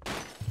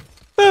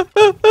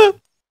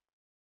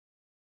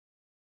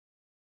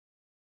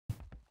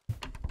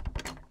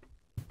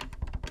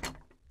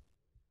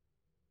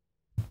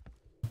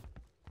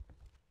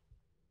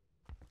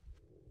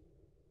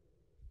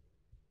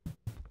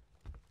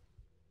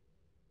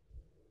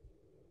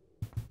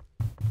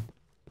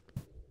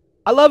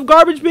 I love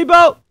garbage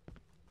people!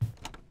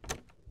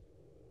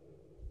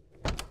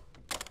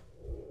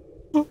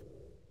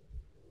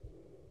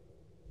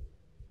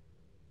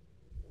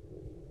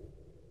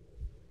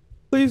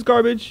 Please,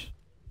 garbage.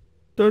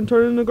 Don't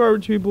turn into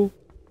garbage people.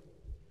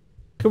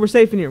 Okay, we're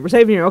safe in here. We're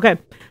safe in here. Okay.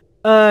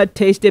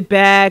 Taste It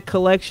Back,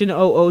 Collection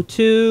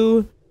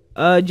 002,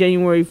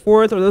 January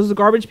 4th. Are those the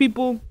garbage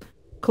people?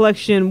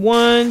 Collection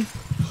 1.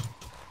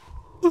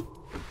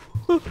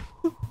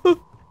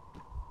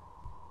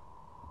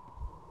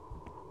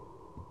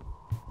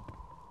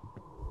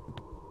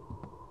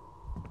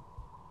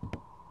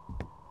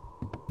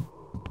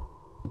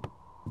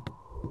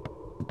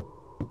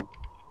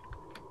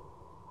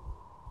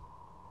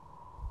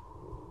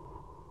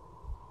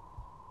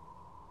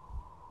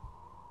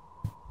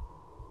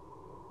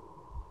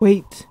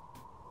 Wait.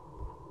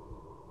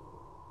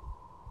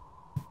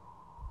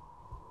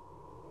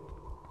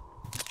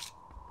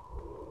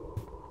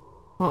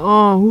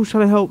 Who's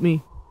trying to help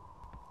me?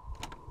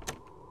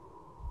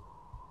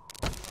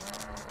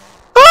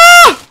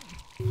 Ah!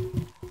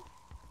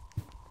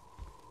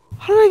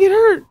 How did I get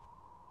hurt?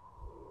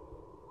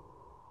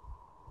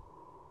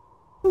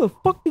 Where the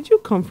fuck did you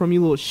come from,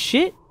 you little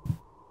shit?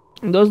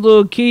 Those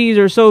little kitties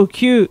are so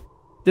cute.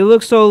 They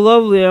look so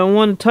lovely. I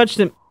want to touch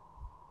them.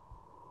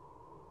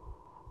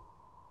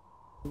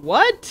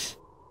 What?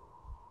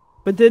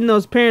 But then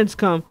those parents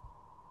come.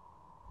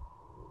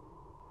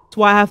 That's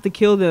why I have to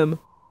kill them.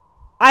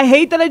 I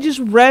hate that I just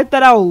read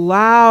that out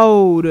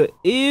loud.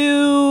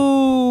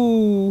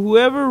 Ew.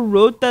 Whoever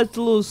wrote that's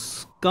a little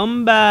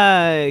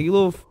scumbag. You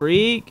little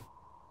freak.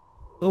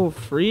 Little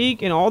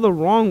freak in all the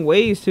wrong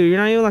ways too. You're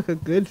not even like a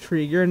good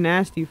freak. You're a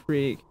nasty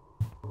freak.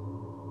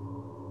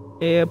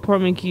 A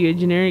apartment key, a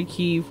generic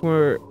key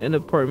for an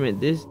apartment.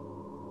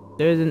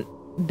 There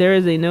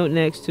is a note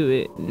next to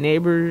it.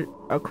 Neighbor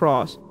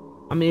across.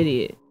 I'm an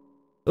idiot.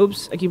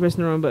 Oops, I keep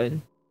pressing the wrong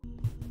button.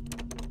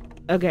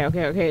 Okay,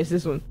 it's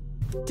this one.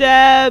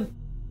 Tab.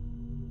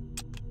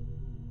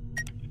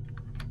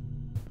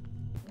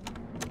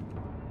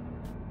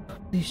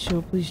 Please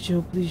chill, please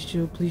chill, please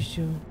chill, please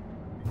chill.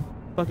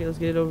 Fuck it, let's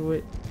get it over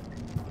with.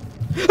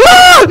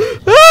 Ah!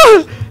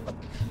 Ah!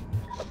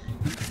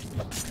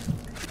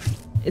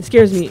 It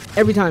scares me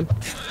every time.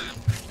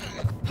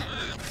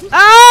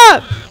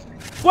 Ah!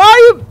 Why are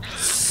you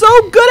so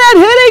good at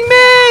hitting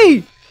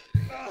me?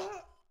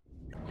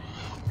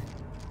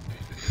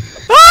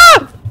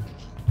 Ah!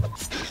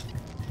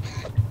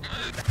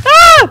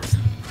 Ah!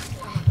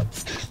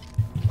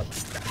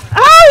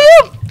 How are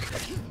you?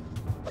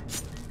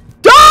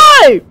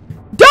 Die!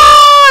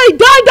 Die!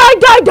 Die! Die!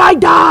 Die! Die!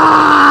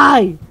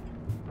 Die!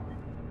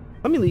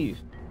 Let me leave.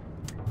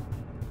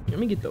 Let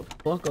me get the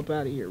fuck up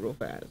out of here real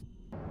fast.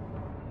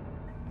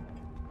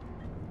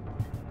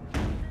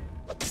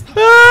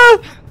 Ah!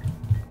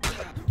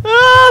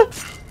 Ah!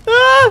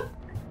 Ah!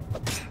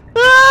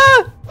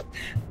 Ah!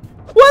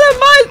 What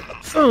am I?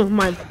 Oh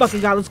my fucking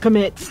god, let's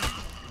commit. He's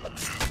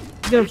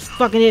gonna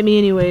fucking hit me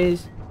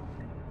anyways.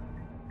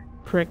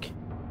 Prick.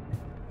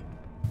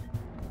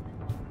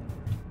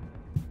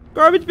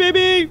 Garbage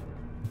baby!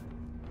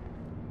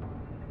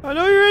 I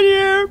know you're in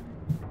here!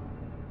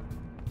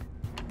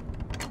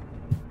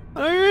 I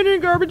know you're in here,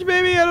 garbage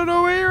baby! I don't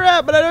know where you're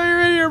at, but I know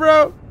you're in here,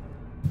 bro!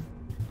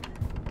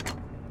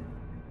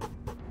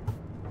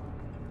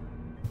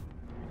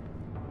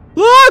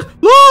 Look!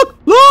 Look!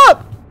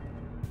 Look!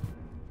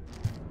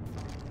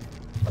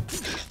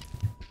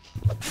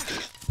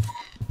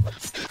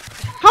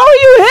 How are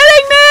you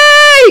hitting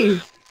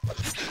me?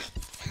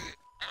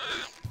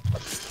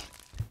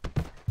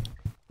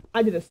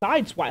 I did a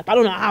side swipe. I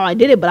don't know how I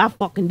did it, but I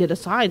fucking did a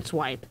side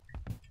swipe.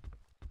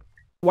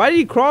 Why did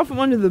he crawl from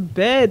under the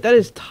bed? That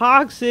is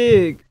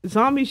toxic.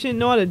 Zombie shouldn't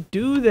know how to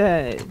do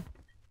that. Is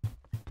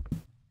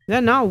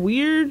that not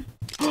weird?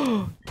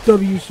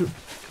 W.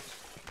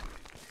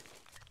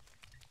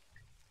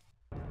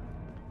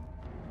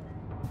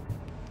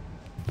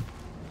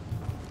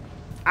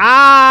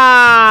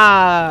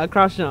 Ah!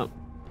 Cross jump.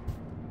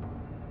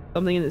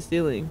 Something in the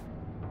ceiling.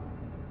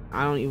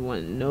 I don't even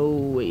want to know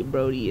what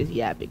Brody is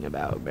yapping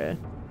about, bruh.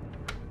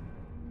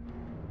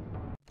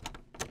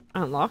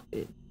 I unlocked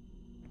it.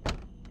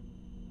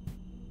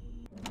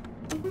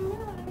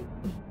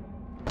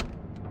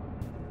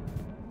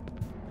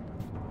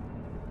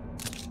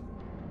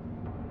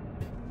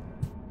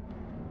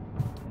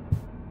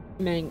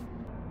 Man.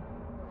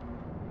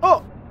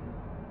 Oh!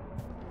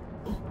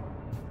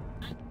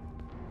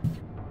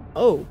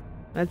 Oh,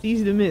 that's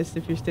easy to miss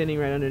if you're standing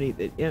right underneath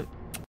it. Yep.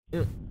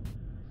 Yep.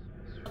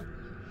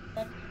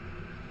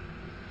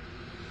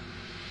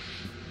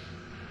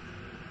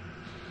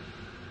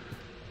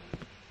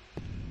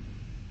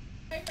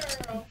 Hey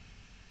girl.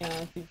 Yeah,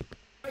 I see.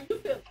 How you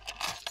feel?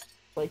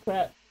 Like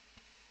crap.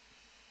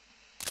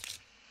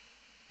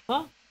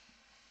 Huh?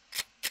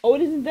 Oh,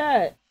 it isn't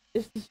that.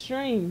 It's the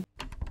stream.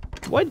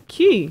 What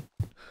key?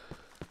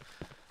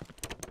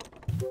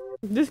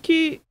 This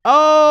key?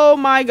 Oh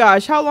my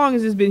gosh, how long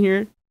has this been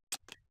here?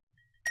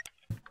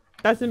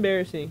 That's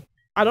embarrassing.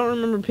 I don't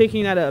remember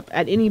picking that up.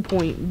 At any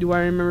point do I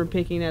remember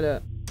picking that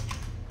up.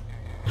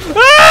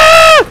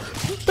 Ah!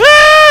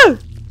 Ah!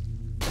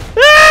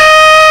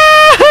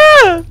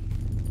 Ah!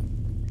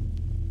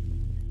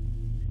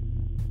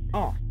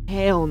 Oh,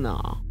 hell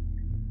no.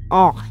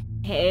 Oh,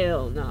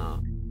 hell no.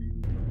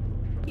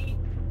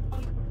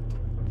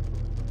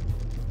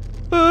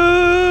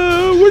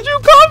 Where'd you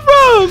come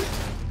from?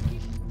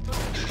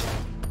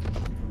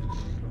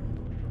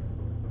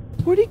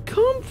 Where'd he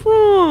come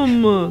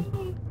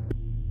from?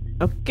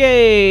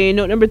 Okay,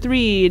 note number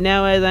 3.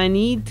 Now, as I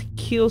need to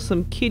kill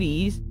some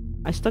kitties,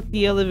 I stuck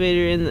the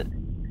elevator in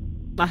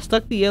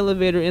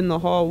the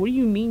hall. What do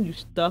you mean you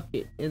stuck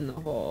it in the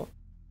hall?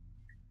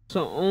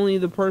 So only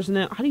the person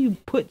that, how do you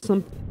put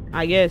some,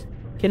 I guess,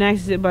 can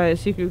access it by a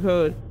secret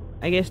code.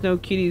 I guess no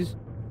kitties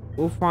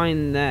will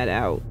find that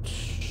out.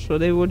 So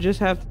they will just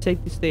have to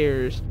take the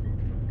stairs.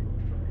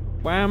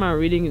 Why am I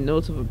reading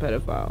notes of a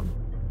pedophile?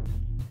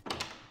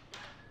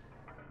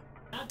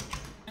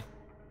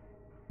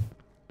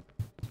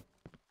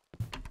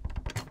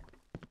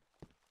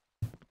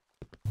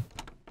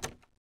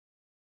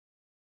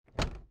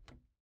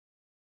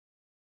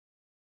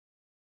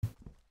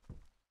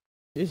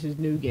 This is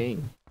new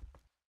game.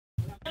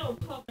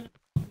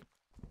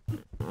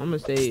 I'ma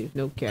save,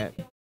 no cap.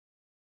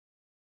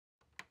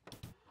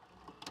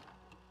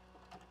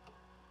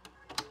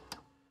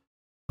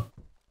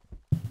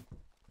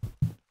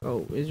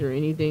 Oh, is there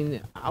anything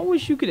that I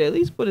wish you could at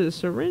least put a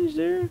syringe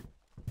there?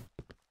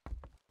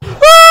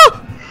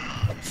 Ah!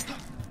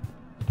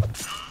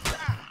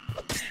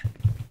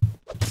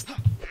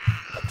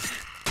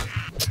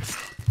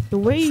 The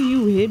way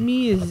you hit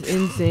me is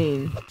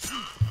insane.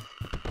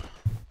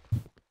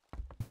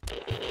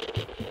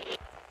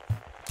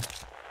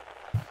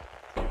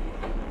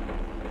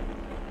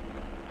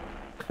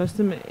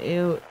 Custom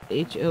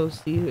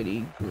HLC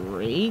hoodie.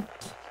 Great.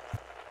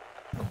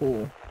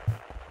 Cool.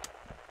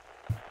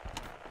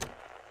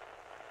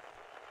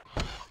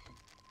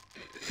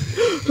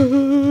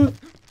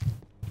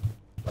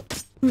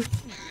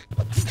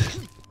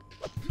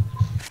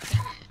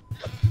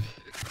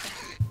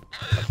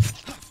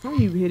 How are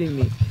you hitting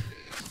me?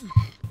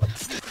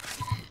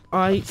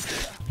 I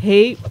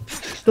hate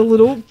the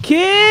little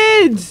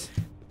kids!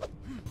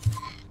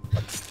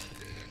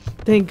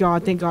 Thank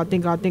God, thank God,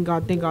 thank God, thank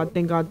God, thank God,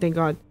 thank God, thank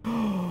God.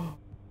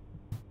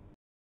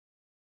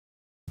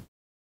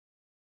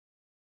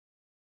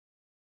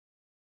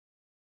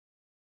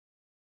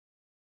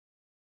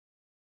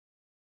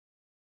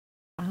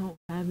 I don't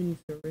have any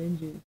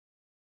syringes.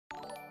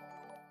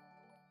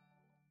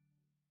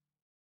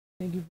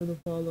 Thank you for the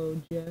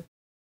follow, Jeff.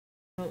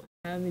 I don't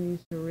have any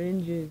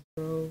syringes,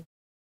 bro.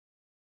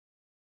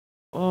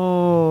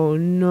 Oh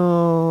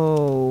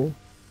no.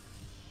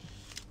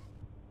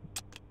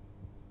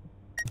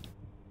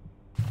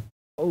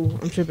 Oh,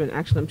 I'm tripping.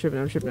 Actually, I'm tripping.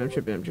 I'm tripping. I'm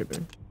tripping. I'm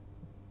tripping.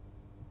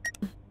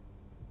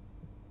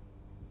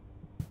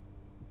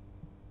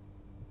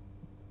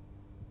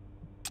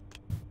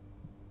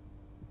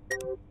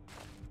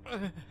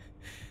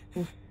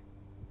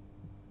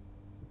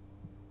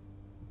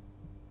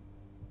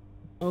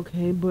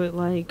 Okay, but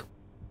like,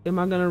 am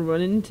I gonna run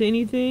into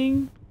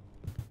anything?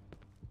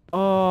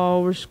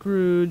 Oh, we're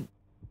screwed.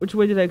 Which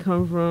way did I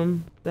come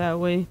from? That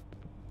way.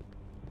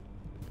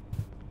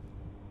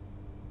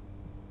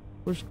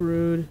 We're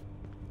screwed.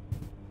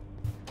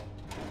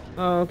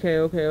 Oh, okay,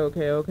 okay,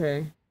 okay,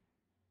 okay.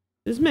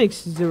 This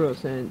makes zero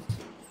sense.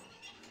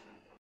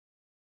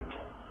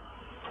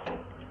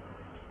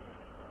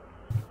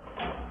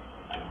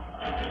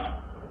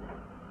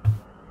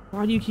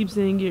 Why do you keep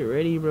saying get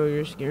ready, bro?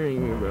 You're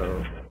scaring me,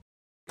 bro.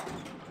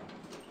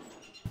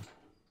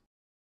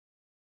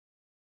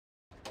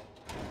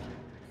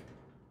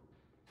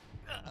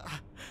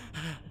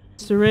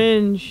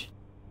 Syringe.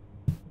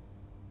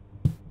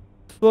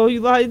 Flo,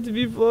 you lied to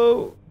me,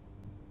 Flo.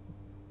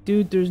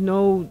 Dude, there's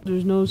no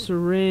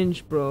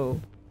syringe, bro.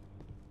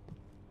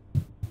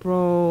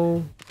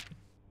 Bro.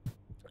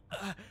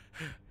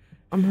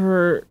 I'm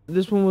hurt.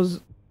 This one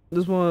was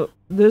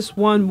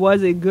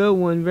a good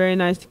one. Very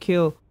nice to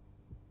kill.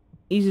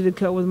 Easy to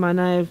cut with my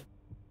knife.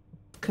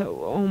 Cut.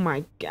 Oh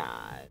my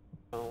God.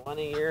 I don't want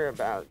to hear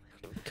about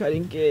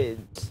cutting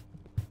kids.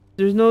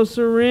 There's no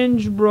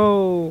syringe,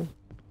 bro.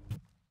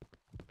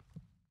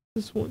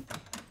 This one.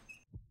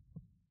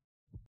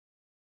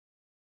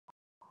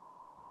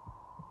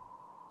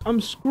 I'm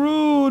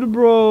screwed,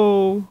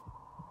 bro.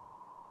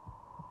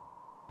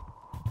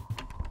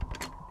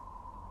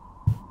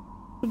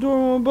 The door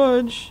won't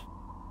budge.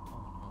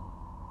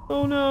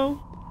 Oh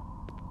no.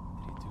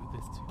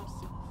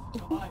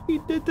 He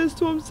did this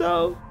to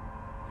himself.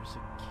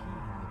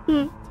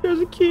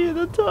 There's a key in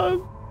the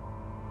tub.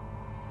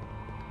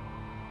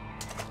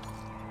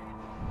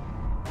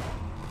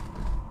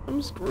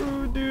 I'm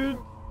screwed, dude.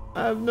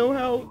 I have no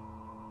help.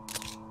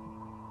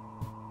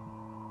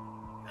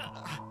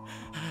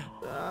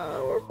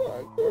 We're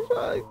fucked. We're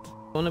fucked.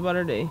 Going about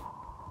our day.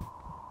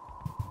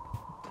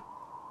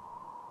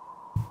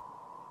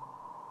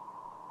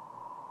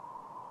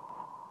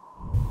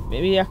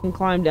 Maybe I can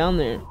climb down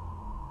there.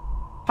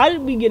 How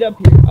did we get up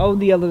here? Oh,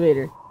 the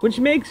elevator. Which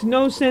makes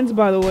no sense,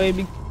 by the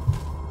way.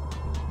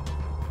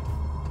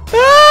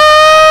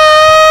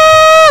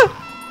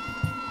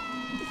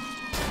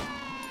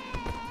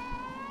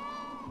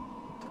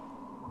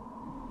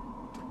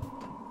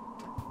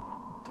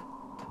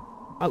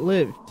 I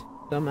lived,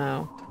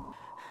 somehow.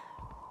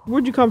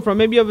 Where'd you come from?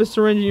 Maybe you have a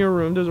syringe in your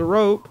room. There's a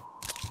rope.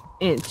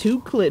 And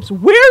 2 clips.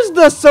 Where's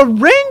the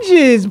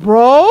syringes,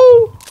 bro?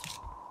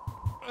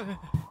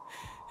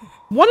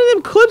 One of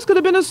them clips could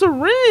have been a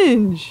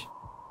syringe.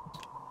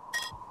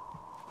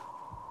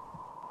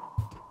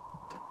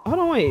 Hold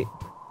on, wait.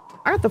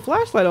 I got the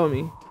flashlight on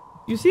me.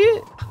 You see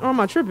it? Or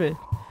am I tripping?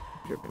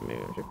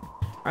 Maybe I'm tripping.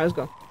 Alright, let's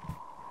go.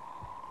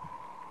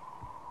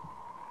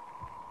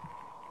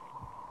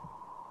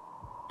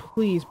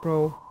 Please,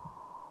 bro.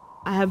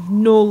 I have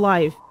no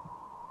life.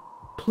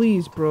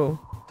 Please, bro.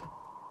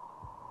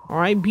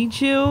 Alright, be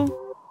chill.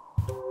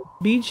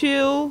 Be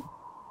chill.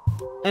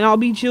 And I'll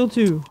be chill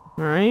too.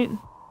 Alright?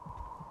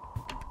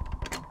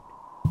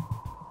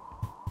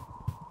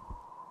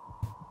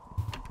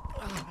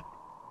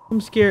 I'm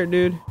scared,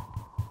 dude.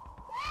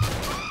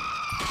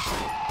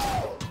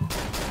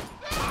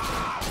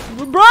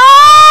 Bro!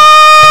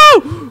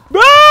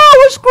 Bro!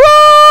 We're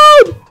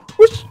screwed!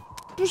 We're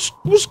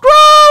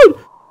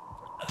screwed!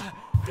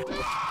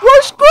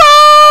 We're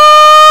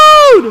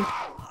screwed!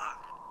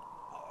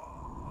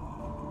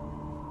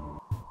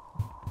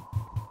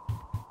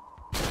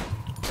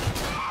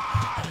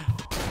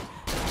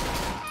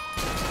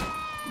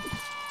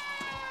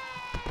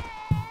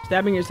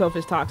 Stabbing yourself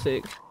is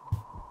toxic.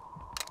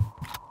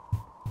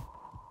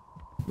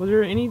 Was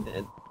there any?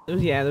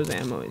 Yeah, there's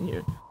ammo in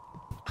here.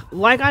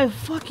 Like I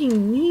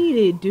fucking need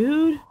it,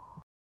 dude.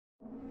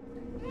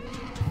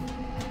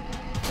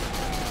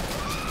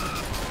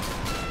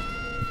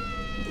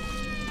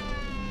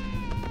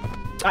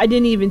 I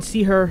didn't even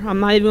see her. I'm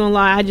not even gonna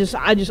lie. I just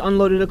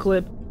unloaded a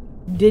clip.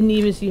 Didn't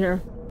even see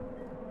her.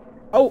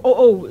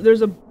 Oh,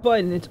 there's a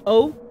button. It's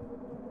O.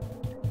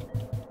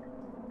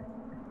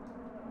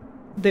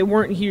 They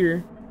weren't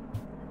here.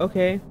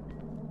 Okay.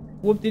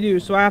 Whoop-de-doo.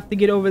 So I have to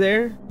get over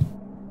there.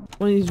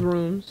 One of these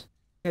rooms.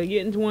 Gotta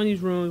get into one of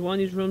these rooms. One of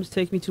these rooms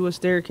takes me to a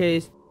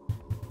staircase.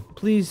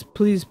 Please,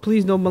 please,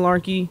 please no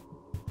malarkey.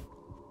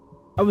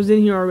 I was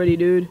in here already,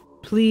 dude.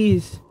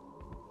 Please.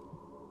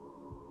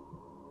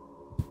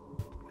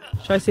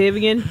 Should I save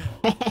again?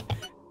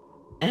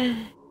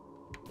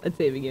 Let's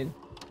save again.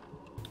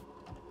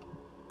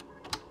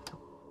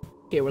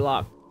 Okay, we're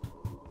locked.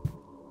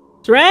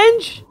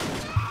 Syringe?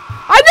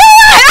 I knew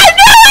it! I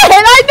knew it!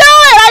 I knew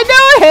it! I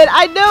knew it!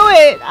 I knew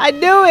it! I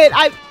knew it!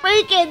 I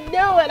freaking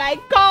knew it! I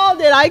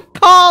called it! I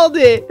called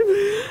it!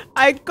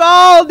 I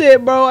called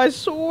it, bro! I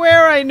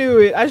swear I knew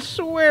it! I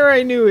swear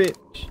I knew it!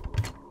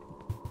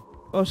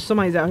 Oh,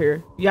 somebody's out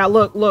here. Yeah,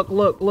 look, look,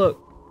 look, look.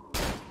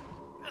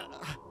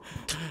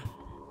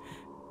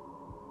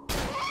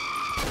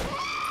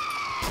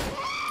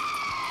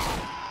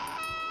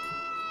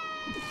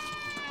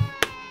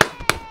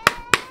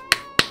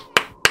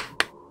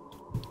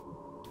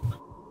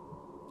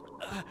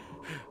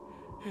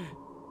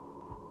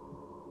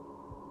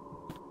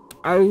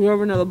 I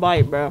deserve another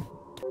bite, bro.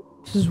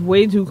 This is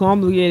way too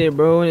complicated,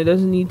 bro, and it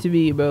doesn't need to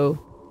be, bro.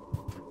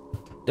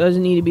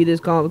 Doesn't need to be this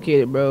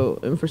complicated, bro.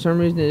 And for some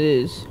reason it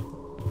is.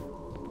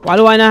 Why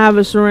do I not have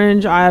a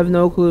syringe? I have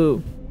no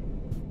clue.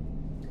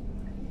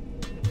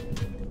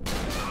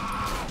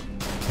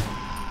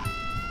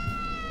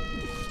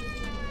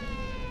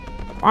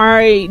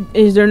 Alright,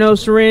 is there no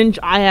syringe?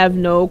 I have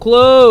no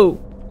clue.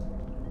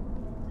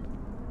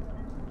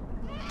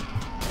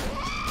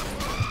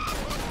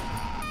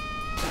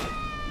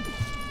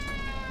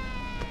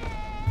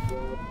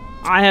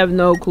 I have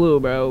no clue,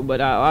 bro,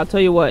 but I'll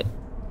tell you what.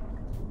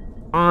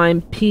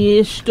 I'm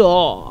pissed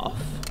off.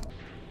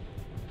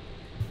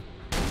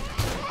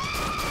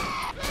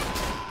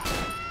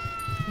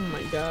 Oh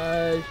my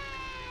gosh.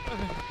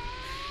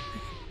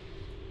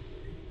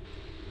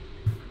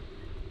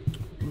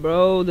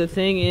 Bro, the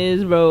thing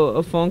is, bro,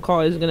 a phone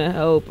call is gonna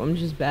help. I'm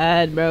just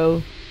bad,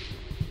 bro.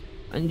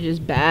 I'm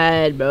just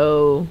bad,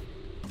 bro.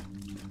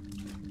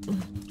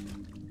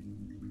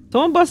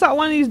 Someone bust out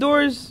one of these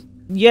doors?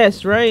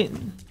 Yes, right?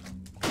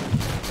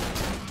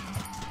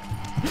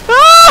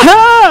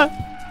 Ah!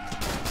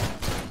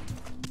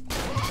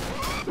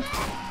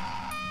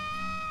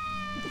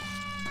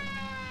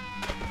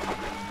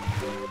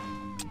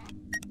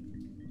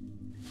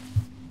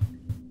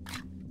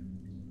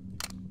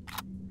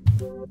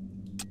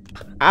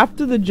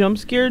 After the jump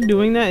scare,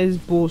 doing that is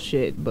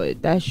bullshit,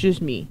 but that's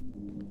just me.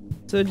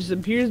 So it just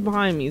appears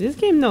behind me. This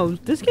game, no,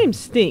 this game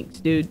stinks,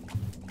 dude.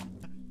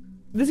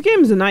 This game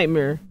is a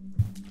nightmare.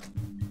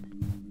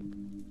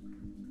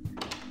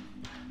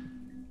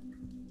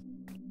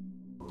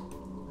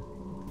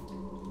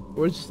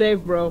 Where's the safe,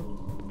 bro?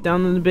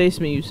 Down in the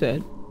basement, you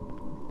said.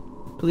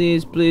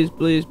 Please, please,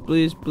 please,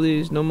 please,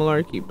 please. No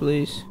malarkey,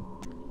 please.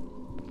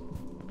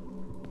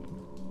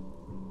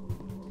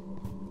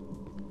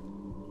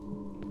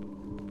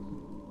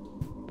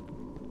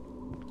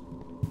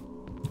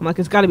 I'm like,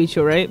 it's gotta be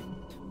chill, right?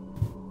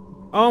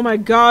 Oh my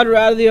god, we're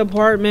out of the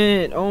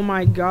apartment. Oh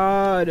my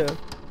god. I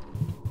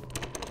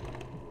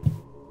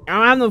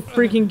don't have no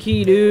freaking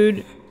key,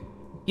 dude.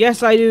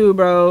 Yes, I do,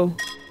 bro.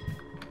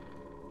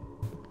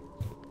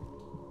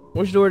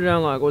 Which door did I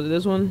unlock? Was it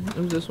this one? It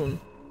was this one.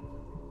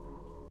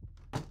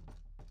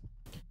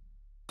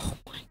 Oh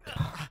my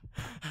god.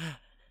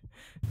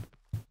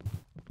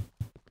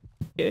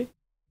 Okay.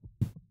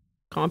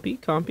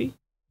 Compy.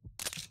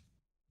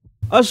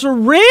 A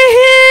syringe,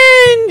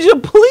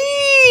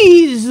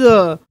 please!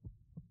 Yo!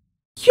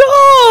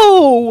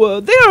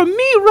 They are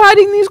me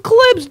writing these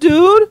clips,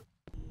 dude!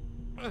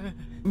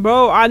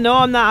 Bro, I know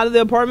I'm not out of the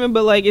apartment,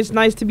 but like, it's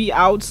nice to be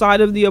outside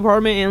of the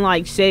apartment and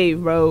like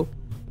save, bro.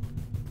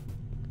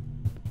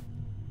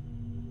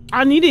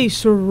 I need a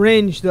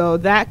syringe though.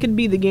 That could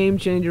be the game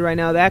changer right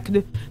now. That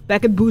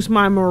could boost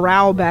my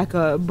morale back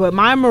up. But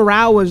my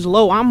morale was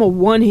low. I'm a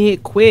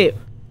one-hit quit,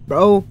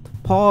 bro.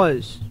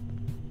 Pause.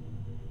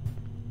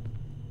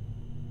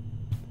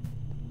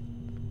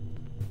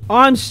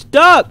 I'm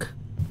stuck.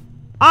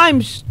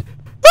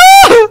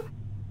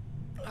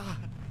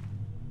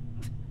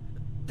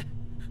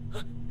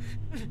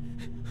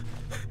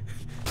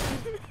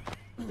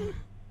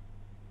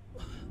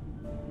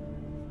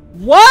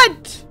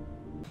 What?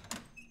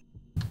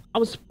 I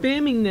was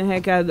spamming the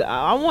heck out of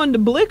I wanted to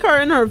blick her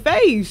in her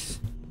face.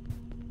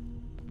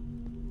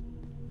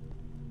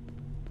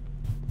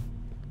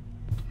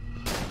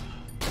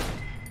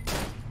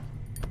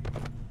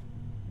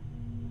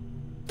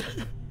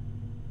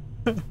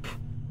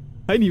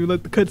 I didn't even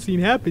let the cutscene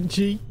happen,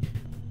 G.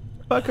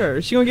 Fuck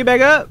her. She gonna get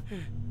back up?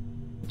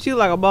 She look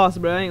like a boss,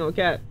 bro. I ain't gonna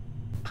cat.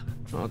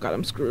 Oh god,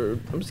 I'm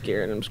screwed. I'm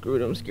scared. I'm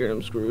screwed. I'm scared.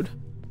 I'm screwed.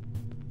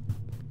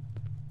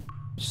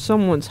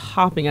 Someone's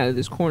hopping out of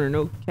this corner.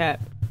 No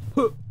cap.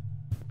 Huh.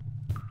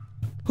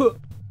 Huh.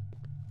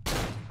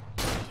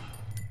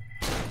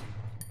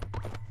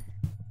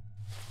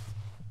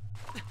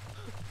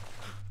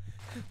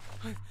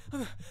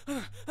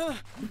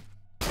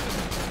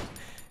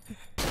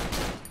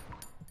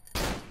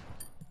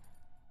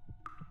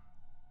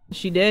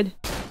 She dead?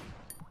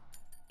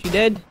 She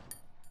dead?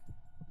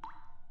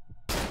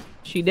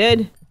 She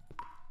dead?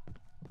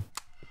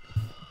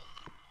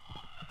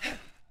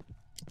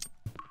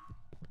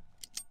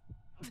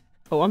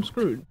 Oh, I'm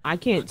screwed. I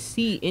can't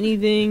see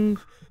anything.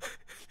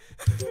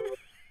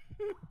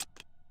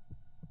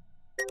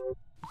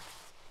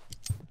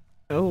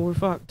 Oh, we're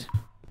fucked.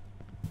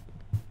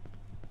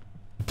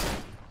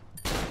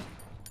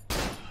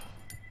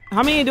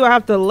 How many do I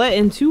have to let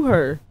into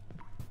her?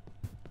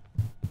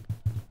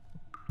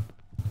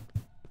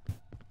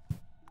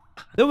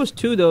 There was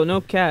 2 though,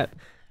 no cap.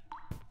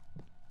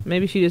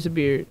 Maybe she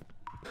disappeared.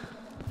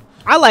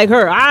 I like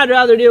her. I'd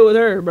rather deal with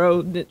her,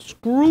 bro.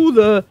 Screw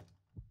the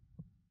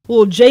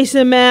little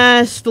Jason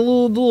mask, the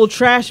little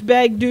trash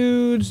bag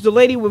dudes, the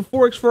lady with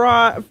forks for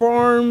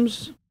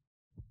arms.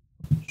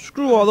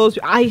 Screw all those.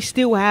 I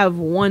still have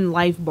 1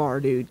 life bar,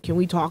 dude. Can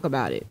we talk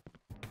about it?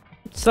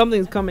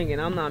 Something's coming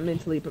and I'm not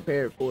mentally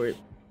prepared for it.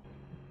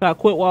 I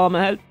quit while I'm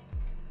ahead.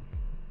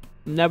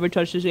 Never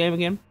touch this game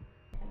again.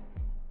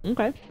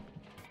 Okay.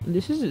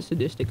 This isn't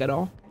sadistic at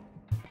all.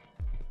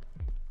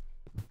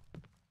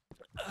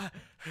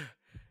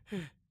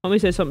 Let me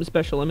say something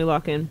special. Let me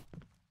lock in.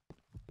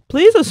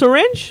 Please, a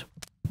syringe?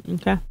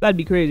 Okay. That'd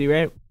be crazy,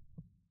 right?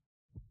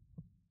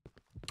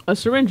 A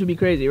syringe would be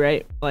crazy,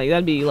 right? Like,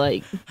 that'd be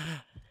like...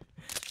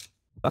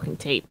 fucking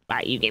tape.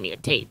 Bye, you gave me a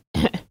tape.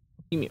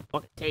 Give me a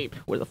fucking tape.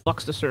 Where the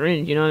fuck's the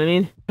syringe? You know what I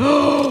mean?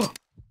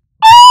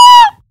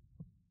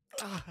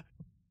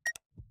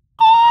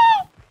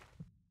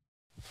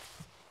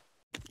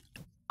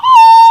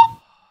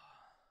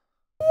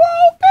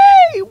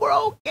 We're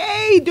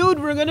okay, dude.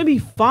 We're gonna be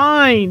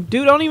fine,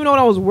 dude. I don't even know what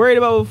I was worried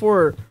about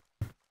before.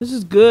 This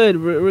is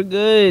good. We're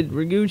good.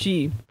 We're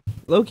Gucci.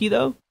 Low key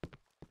though.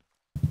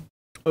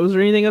 Was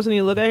there anything else I need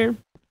to look at here?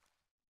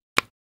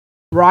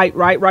 Right.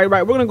 We're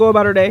gonna go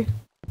about our day.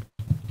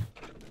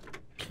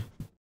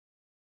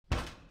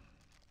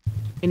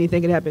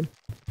 Anything could happen.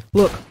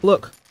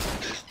 Look.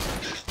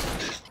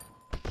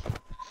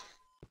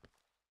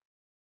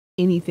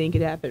 Anything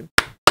could happen.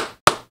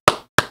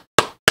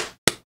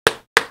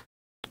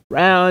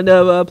 Round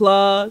of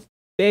applause.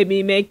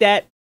 Baby, make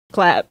that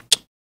clap.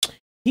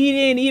 He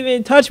didn't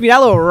even touch me, that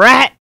little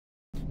rat.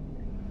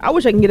 I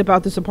wish I can get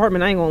about this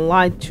apartment. I ain't gonna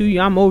lie to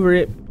you. I'm over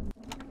it.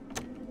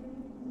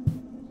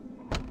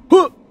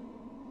 Huh.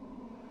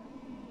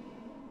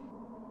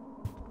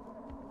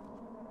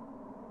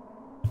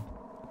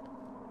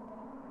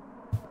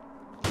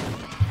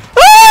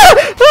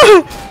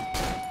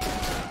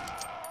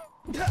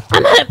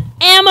 I'm out of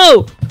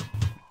ammo.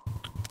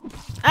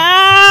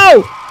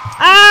 Ow!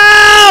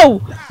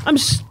 Ow! I'm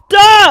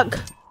stuck!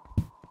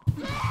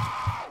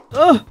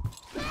 Ugh.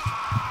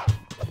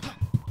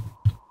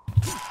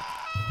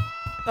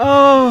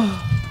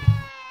 Oh.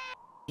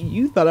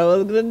 You thought I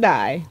was gonna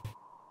die.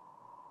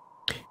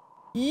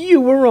 You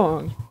were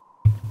wrong.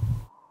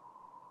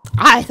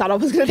 I thought I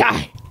was gonna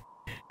die.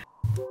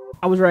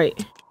 I was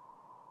right.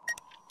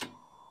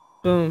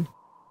 Boom.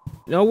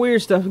 No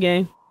weird stuff,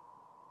 gang.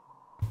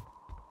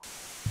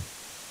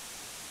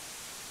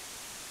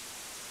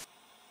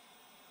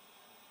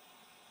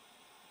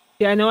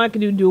 Yeah, I know I can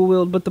do dual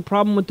wield, but the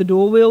problem with the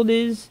dual wield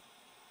is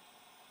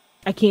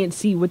I can't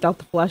see without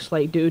the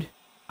flashlight, dude.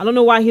 I don't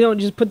know why he don't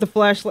just put the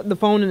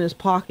phone in his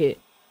pocket.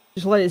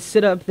 Just let it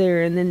sit up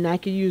there, and then I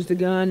could use the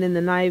gun and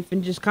the knife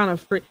and just kind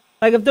of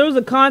like if there was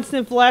a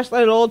constant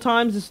flashlight at all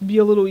times, this would be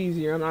a little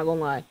easier. I'm not gonna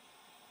lie.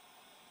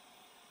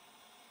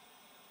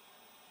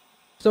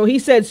 So he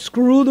said,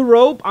 "Screw the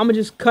rope. I'm gonna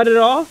just cut it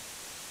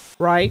off."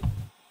 Right.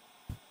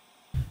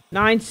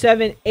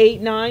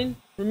 9789.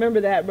 Remember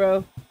that,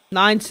 bro.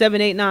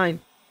 9789.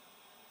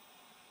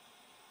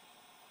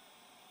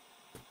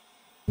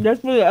 That's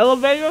for the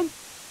elevator?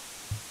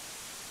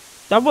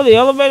 That for the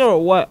elevator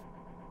or what?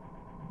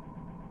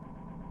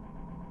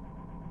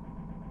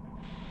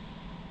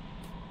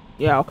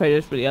 Yeah, okay,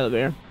 that's for the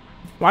elevator.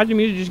 Why is the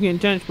music just getting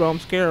intense, bro? I'm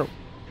scared.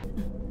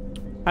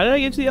 How did I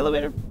get to the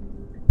elevator?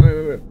 I don't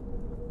remember.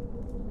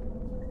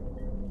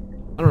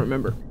 I don't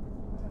remember.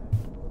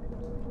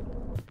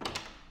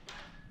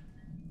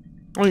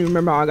 I don't even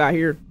remember how I got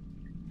here.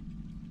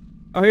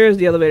 Oh, here's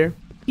the elevator.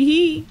 Hee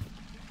hee. Do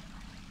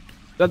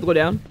I have to go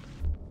down?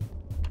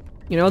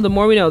 You know, the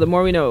more we know, the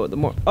more we know. The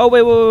more. Oh,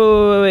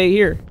 wait,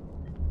 here.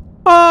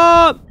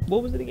 What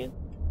was it again?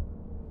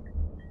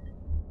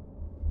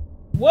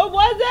 What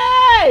was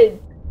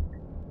it?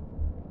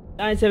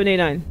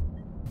 9789.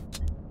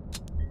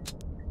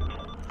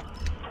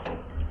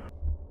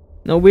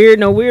 No weird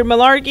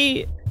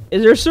malarkey.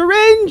 Is there a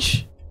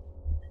syringe?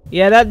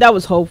 Yeah, that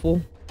was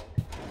hopeful.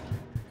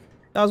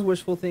 That was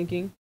wishful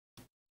thinking.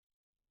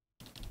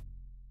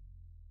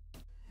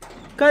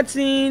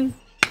 Cutscene.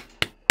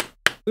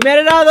 We made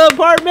it out of the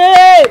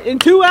apartment in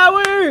 2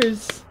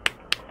 hours.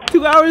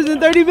 2 hours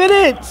and 30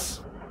 minutes.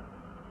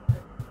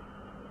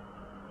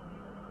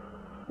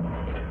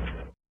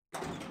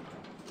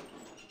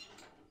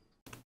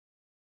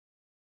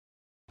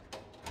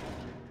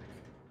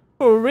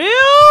 For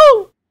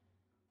real?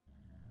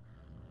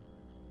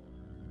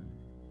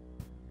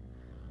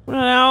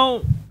 Run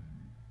out.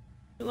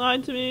 You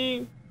lied to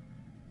me.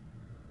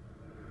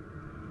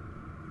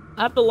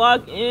 I have to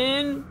log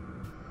in.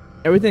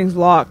 Everything's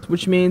locked,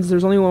 which means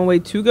there's only one way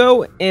to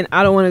go, and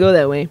I don't want to go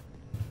that way.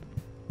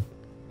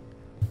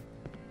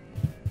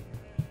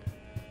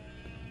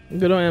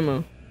 Good on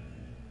ammo.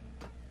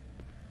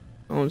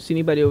 I don't see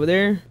anybody over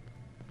there.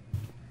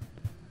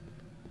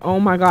 Oh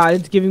my god,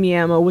 it's giving me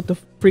ammo. What the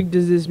freak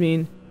does this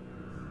mean?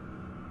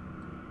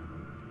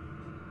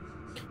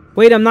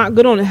 Wait, I'm not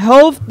good on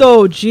health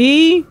though,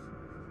 G.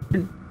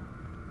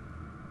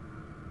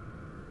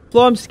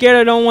 Flo, I'm scared.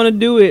 I don't want to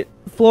do it.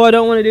 Flo, I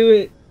don't want to do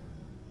it.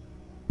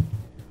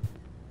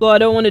 Flo, I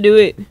don't want to do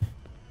it.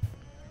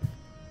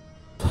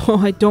 Flo,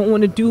 I don't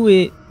want to do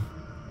it.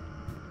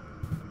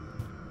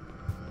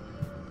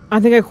 I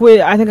think I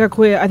quit. I think I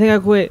quit. I think I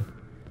quit.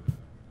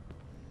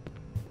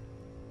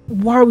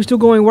 Why are we still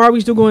going? Why are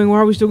we still going? Why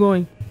are we still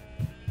going?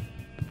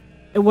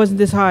 It wasn't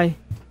this high.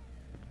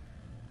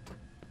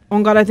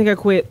 Oh god, I think I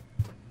quit.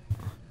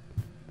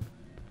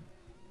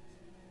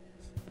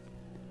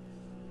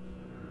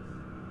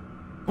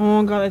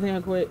 Oh god, I think I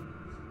quit.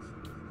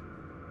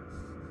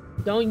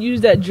 Don't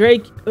use that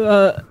Drake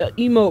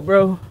emote,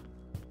 bro.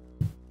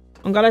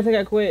 Oh god, I think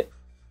I quit.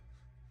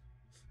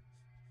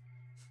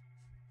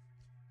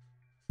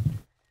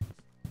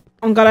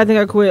 Oh god, I think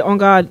I quit. Oh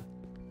god.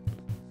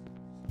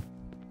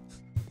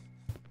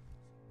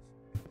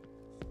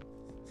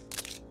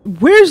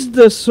 Where's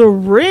the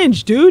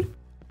syringe, dude?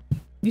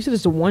 You said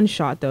it's a one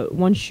shot though.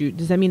 One shoot.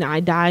 Does that mean I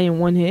die in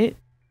one hit?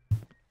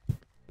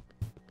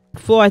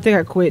 Flo, I think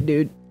I quit,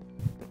 dude.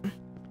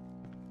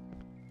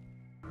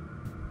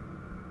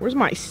 Where's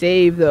my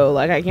save though?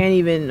 Like I can't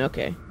even.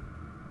 Okay.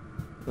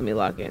 Let me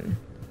lock in.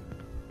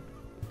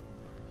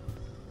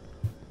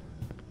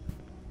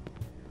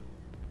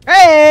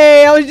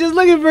 Hey, I was just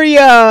looking for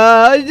ya.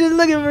 I was just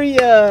looking for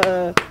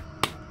ya.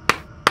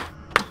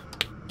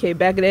 Okay,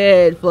 back of the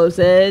head, Flo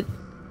said.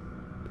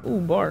 Ooh,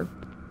 bar.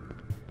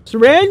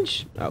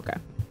 Syringe? Okay.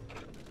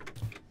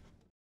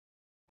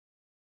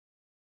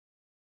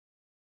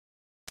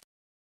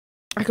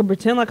 I can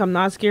pretend like I'm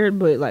not scared,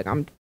 but like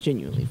I'm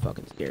genuinely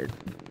fucking scared.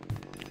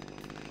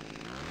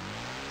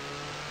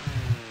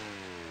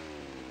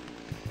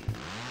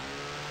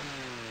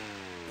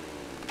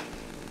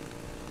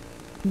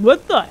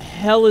 What the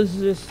hell is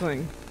this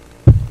thing?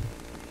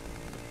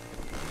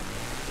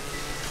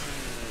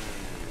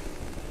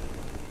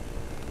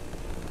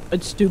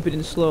 It's stupid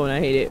and slow and I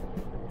hate it.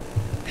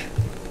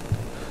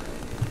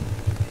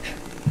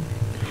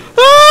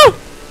 Ah!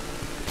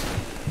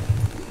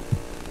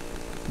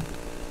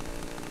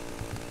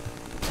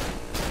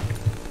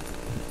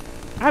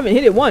 I haven't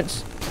hit it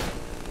once.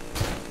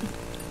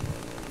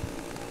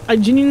 I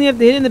genuinely have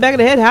to hit it in the back of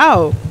the head.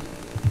 How?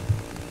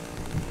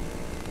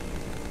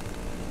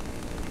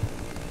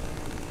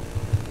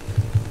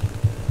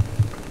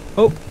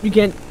 Oh, you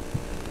can't.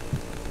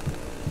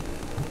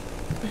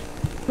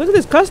 Look at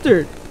this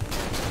custard.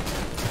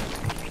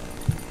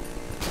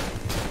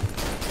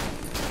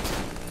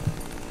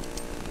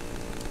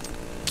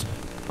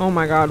 Oh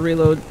my god,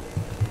 reload.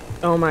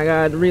 Oh my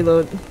god,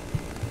 reload.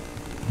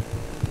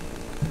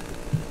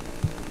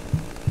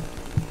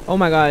 Oh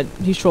my god,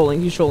 he's trolling,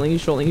 he's trolling,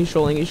 he's trolling, he's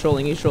trolling, he's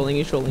trolling, he's trolling,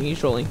 he's trolling, he's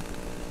trolling.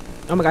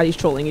 Oh my god, he's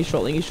trolling, he's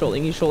trolling, he's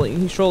trolling, he's trolling,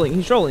 he's trolling,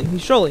 he's trolling,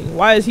 he's trolling.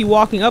 Why is he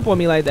walking up on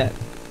me like that?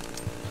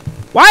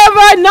 Why have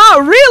I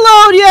not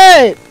reload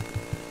yet?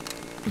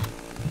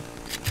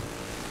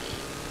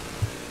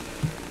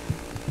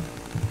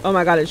 Oh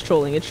my god, it's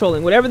trolling, it's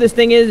trolling. Whatever this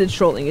thing is, it's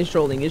trolling, it's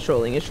trolling, it's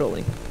trolling, it's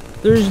trolling.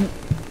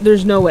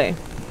 There's no way.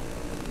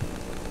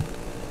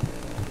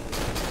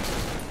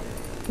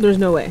 There's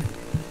no way.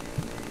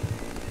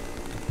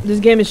 This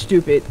game is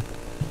stupid.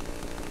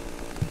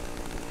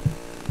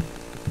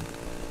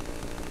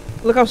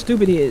 Look how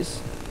stupid he is.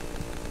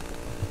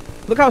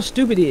 Look how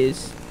stupid he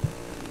is.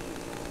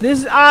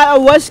 This, I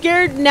was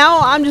scared. Now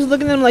I'm just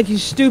looking at him like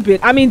he's stupid.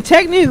 I mean,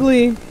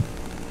 technically,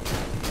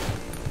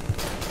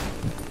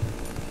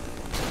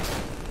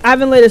 I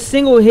haven't laid a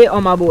single hit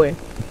on my boy,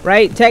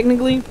 right?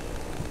 Technically.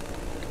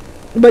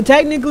 But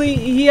technically,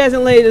 he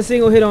hasn't laid a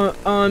single hit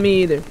on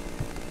me either.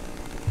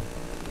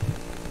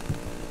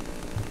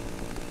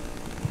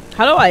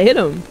 How do I hit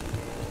him?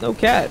 No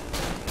cat.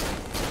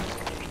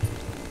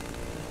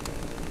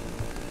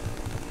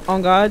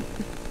 On God.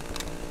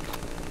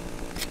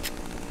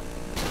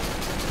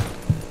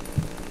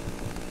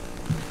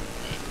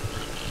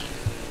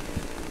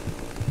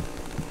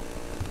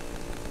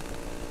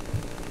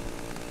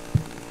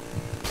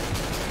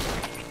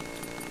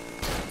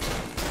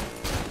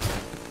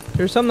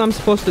 There's something I'm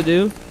supposed to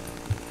do.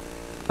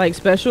 Like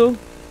special.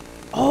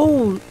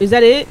 Oh, is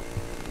that it?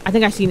 I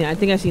think I seen it. I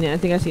think I seen it. I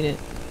think I seen it.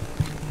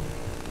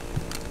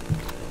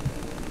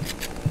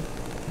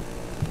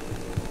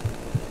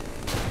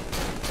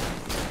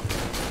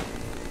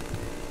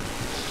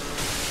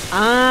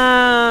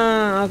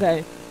 Ah,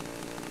 okay.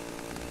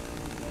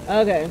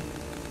 Okay.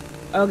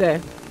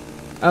 Okay.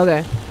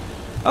 Okay.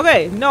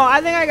 Okay, no,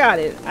 I think I got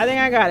it. I think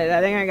I got it.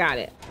 I think I got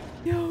it.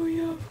 Yo,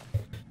 yo.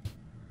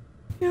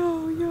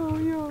 Yo, yo,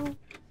 yo.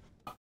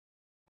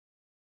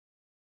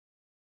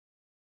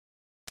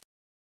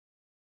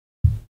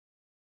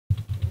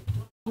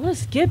 I'm gonna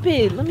skip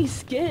it. Let me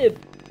skip.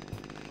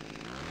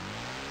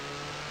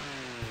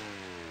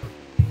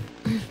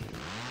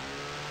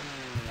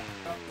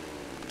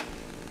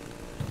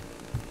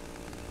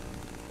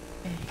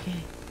 Okay.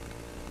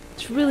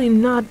 It's really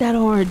not that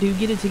hard, dude.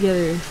 Get it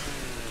together.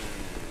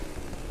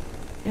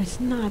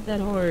 It's not that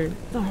hard.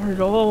 It's not hard at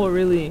all,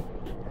 really.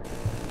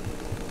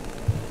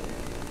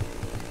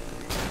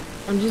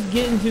 I'm just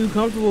getting too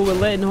comfortable with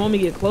letting homie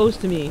get close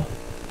to me.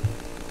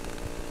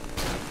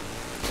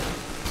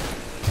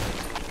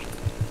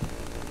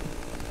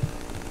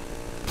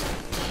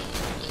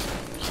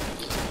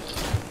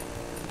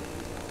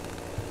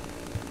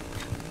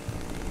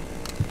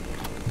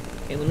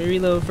 Okay, let me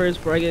reload first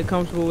before I get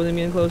comfortable with him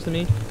getting close to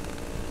me.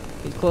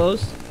 He's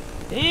close.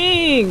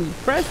 Dang!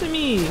 Pressing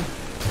me!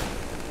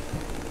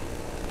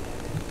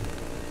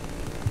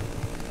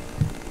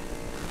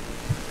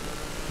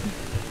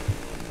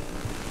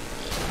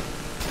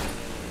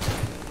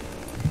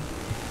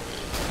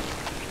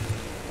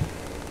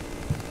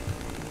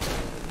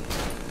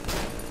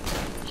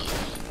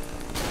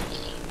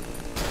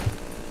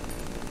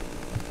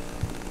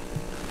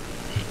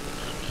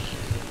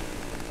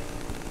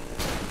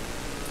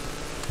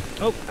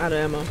 Oh, out of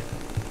ammo.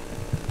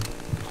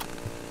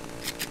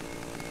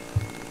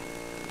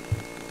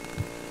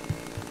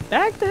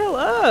 Back the hell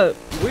up,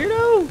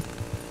 weirdo!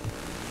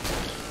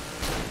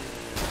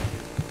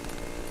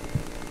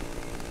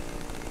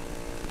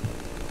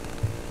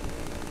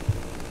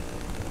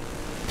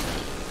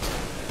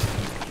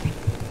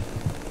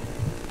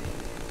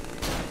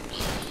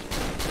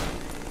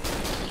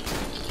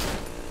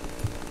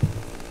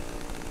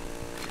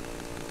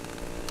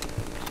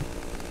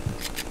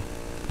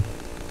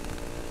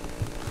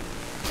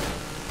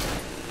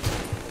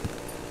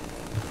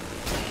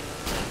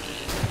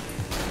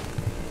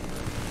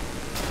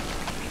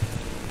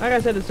 Like I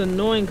said, it's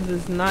annoying because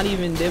it's not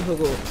even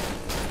difficult.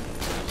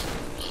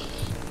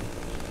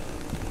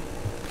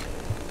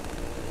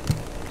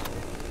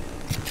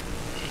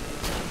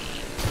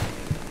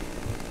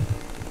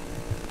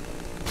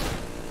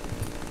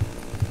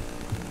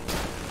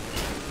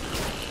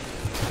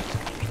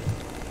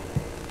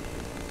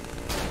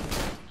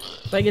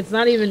 Like, it's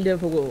not even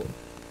difficult.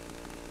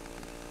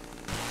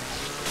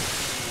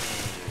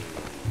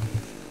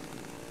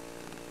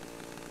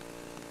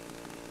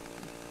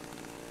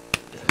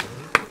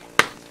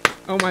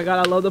 Oh my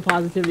god, I love the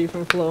positivity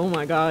from Flo. Oh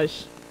my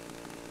gosh.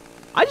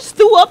 I just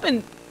threw up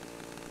and...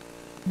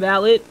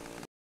 Valid.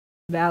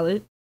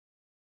 Valid.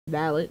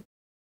 Valid.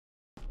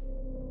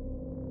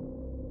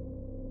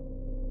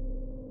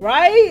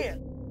 Right?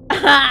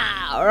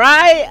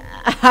 Right?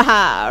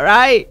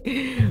 Right?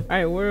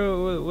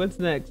 Alright, what's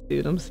next,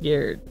 dude? I'm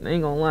scared. I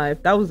ain't gonna lie.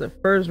 If that was the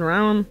first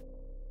round,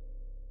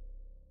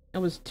 that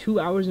was 2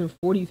 hours and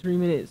 43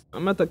 minutes.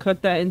 I'm about to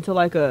cut that into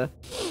like a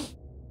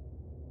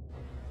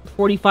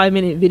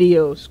 45-minute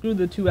video. Screw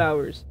the 2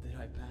 hours. Did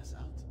I pass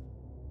out?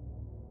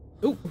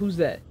 Oh, who's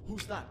that?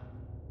 Who's that?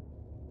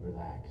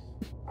 Relax.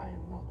 I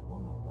am not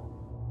one of them.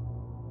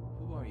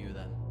 Who are you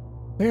then?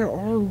 Where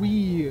are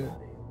we?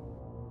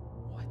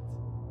 What?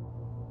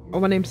 Oh,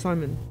 my name's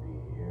Simon.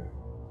 Be here.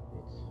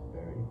 It's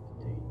very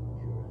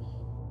dangerous.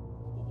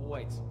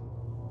 Wait.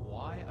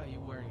 Why are you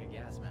wearing a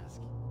gas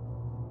mask?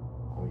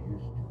 Are you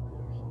stupid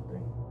or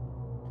something?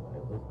 Do I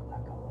look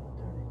like I want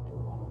to turn into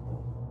one of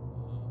them?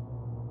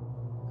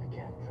 I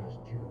can't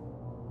trust you.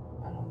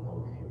 I don't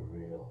know if you're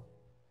real.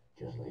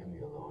 Just leave me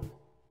alone.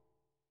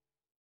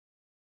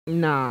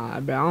 Nah,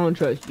 bro. I don't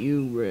trust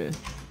you, bro.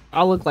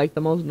 I look like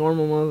the most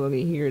normal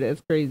motherfucker here.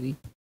 That's crazy.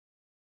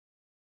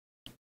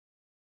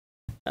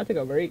 I'll take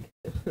a break.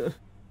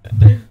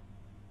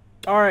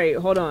 Alright,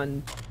 hold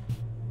on.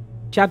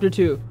 Chapter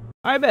 2.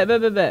 Alright,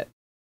 bet.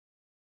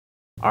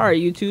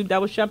 Alright, YouTube.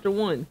 That was chapter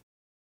 1.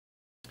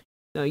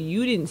 Now,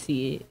 you didn't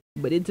see it,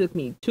 but it took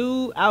me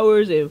 2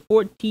 hours and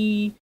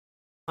 40...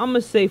 I'm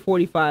gonna say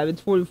 45.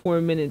 It's 44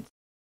 minutes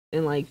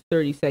and like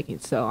 30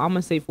 seconds. So, I'm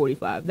gonna say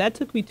 45. That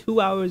took me 2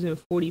 hours and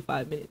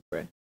 45 minutes,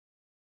 bruh.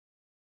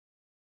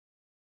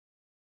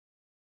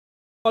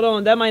 Hold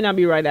on, that might not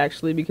be right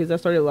actually, because I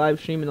started live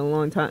streaming a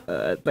long time,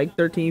 like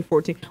 13,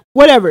 14,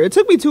 whatever. It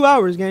took me 2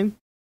 hours, gang.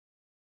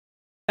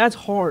 That's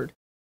hard.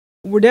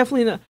 We're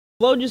definitely not.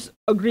 Flo just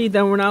agreed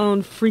that we're not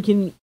on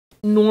freaking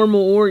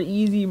normal or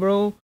easy,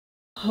 bro.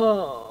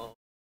 Oh.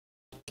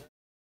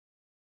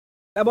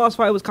 That boss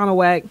fight was kind of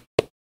whack.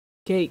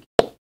 Cake.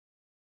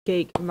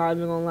 I'm not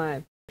even gonna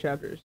lie.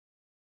 Chapters.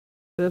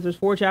 So if there's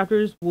 4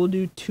 chapters, we'll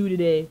do 2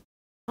 today.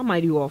 I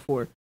might do all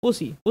 4. We'll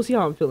see. We'll see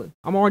how I'm feeling.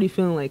 I'm already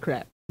feeling like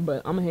crap.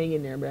 But I'm gonna hang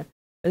in there, bruh.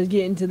 Let's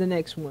get into the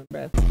next one,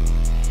 bruh.